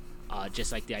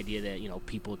 Just like the idea that,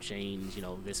 people change,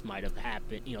 this might have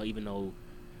happened, even though,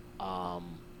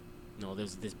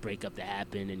 there's this breakup that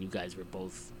happened and you guys were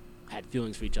both had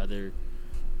feelings for each other.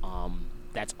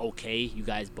 That's okay. You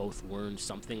guys both learned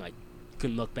something. Like, you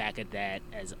can look back at that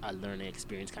as a learning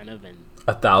experience, kind of, and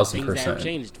 1,000%. things that have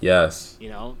changed. Yes.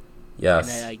 Yes.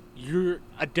 And that, you're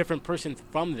a different person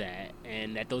from that,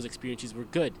 and that those experiences were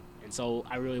good. And so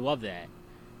I really love that.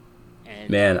 And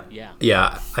man,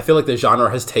 yeah. I feel like the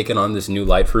genre has taken on this new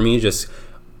light for me. Just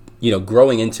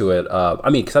growing into it.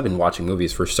 Because I've been watching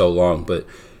movies for so long, but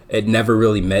it never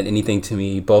really meant anything to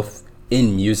me, both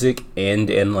in music and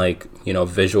in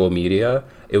visual media.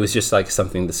 It was just like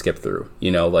something to skip through.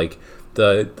 Like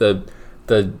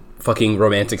the fucking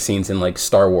romantic scenes in like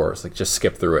Star Wars, like just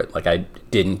skip through it. Like I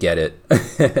didn't get it.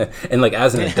 And like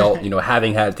as an adult,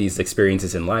 having had these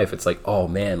experiences in life, it's like, oh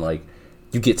man, like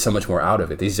you get so much more out of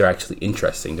it. These are actually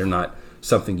interesting. They're not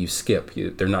something you skip.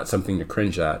 They're not something to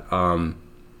cringe at. So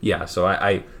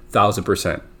I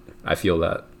 1,000% I feel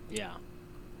that.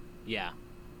 Yeah.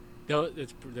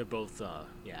 They're both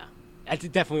That's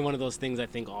definitely one of those things I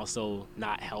think also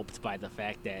not helped by the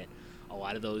fact that a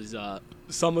lot of those,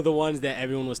 some of the ones that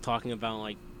everyone was talking about,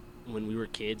 like, when we were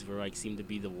kids were, like, seemed to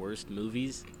be the worst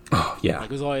movies. Oh, yeah. Like,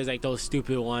 it was always, like, those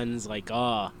stupid ones, like,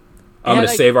 I'm going to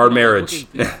save our marriage.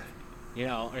 You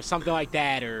know, or something like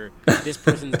that, or this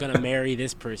person's going to marry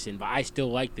this person, but I still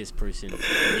like this person. And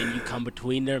then you come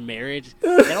between their marriage.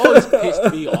 It always pissed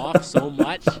me off so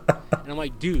much. And I'm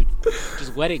like, dude,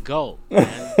 just let it go,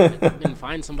 man. And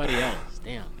find somebody else.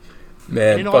 Damn.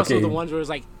 Man, and also the ones where it's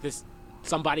like this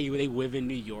somebody who they live in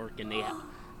New York and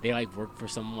they like work for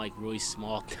some like really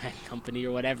small tech company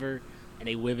or whatever, and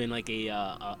they live in like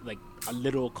a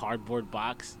little cardboard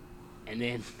box, and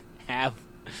then have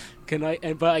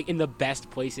but like in the best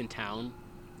place in town,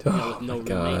 you know, with no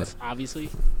roommates, obviously.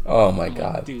 Oh my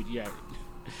God, like, dude, yeah.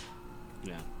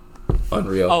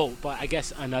 Unreal. Oh, but I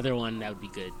guess another one that would be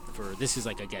good for this is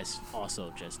like I guess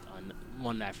also just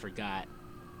one that I forgot.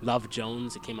 Love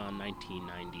Jones. It came out in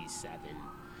 1997,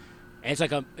 and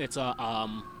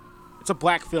it's a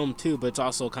black film too, but it's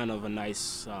also kind of a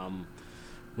nice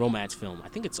romance film. I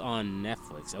think it's on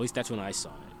Netflix. At least that's when I saw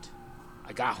it.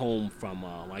 I got home from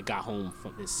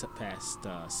this past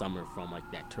summer from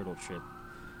like that turtle trip.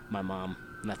 My mom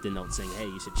left a note saying, "Hey,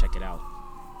 you should check it out."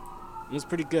 It was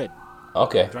pretty good.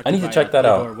 Okay, I need to check that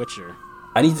out. Witcher.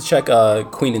 I need to check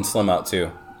Queen and Slim out too.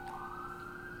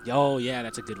 Oh yeah,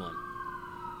 that's a good one.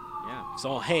 Yeah.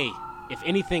 So hey, if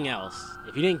anything else,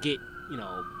 if you didn't get, you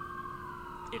know,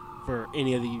 for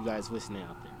any of you guys listening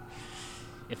out there,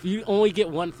 if you only get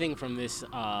one thing from this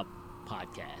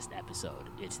podcast episode,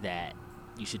 it's that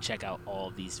you should check out all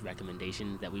of these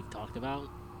recommendations that we've talked about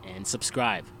and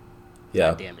subscribe. Yeah.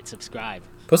 God damn it, subscribe.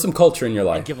 Put some culture in your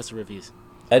life. And give us reviews.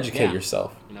 Educate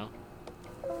yourself. You know.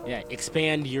 Yeah,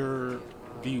 expand your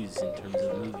views in terms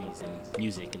of movies and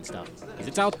music and stuff. Because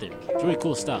it's out there. It's really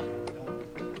cool stuff.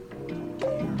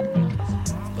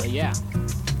 But yeah.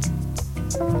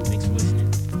 Thanks for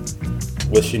listening.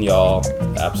 Wishing y'all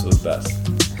the absolute best.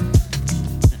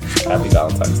 Happy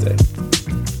Valentine's Day.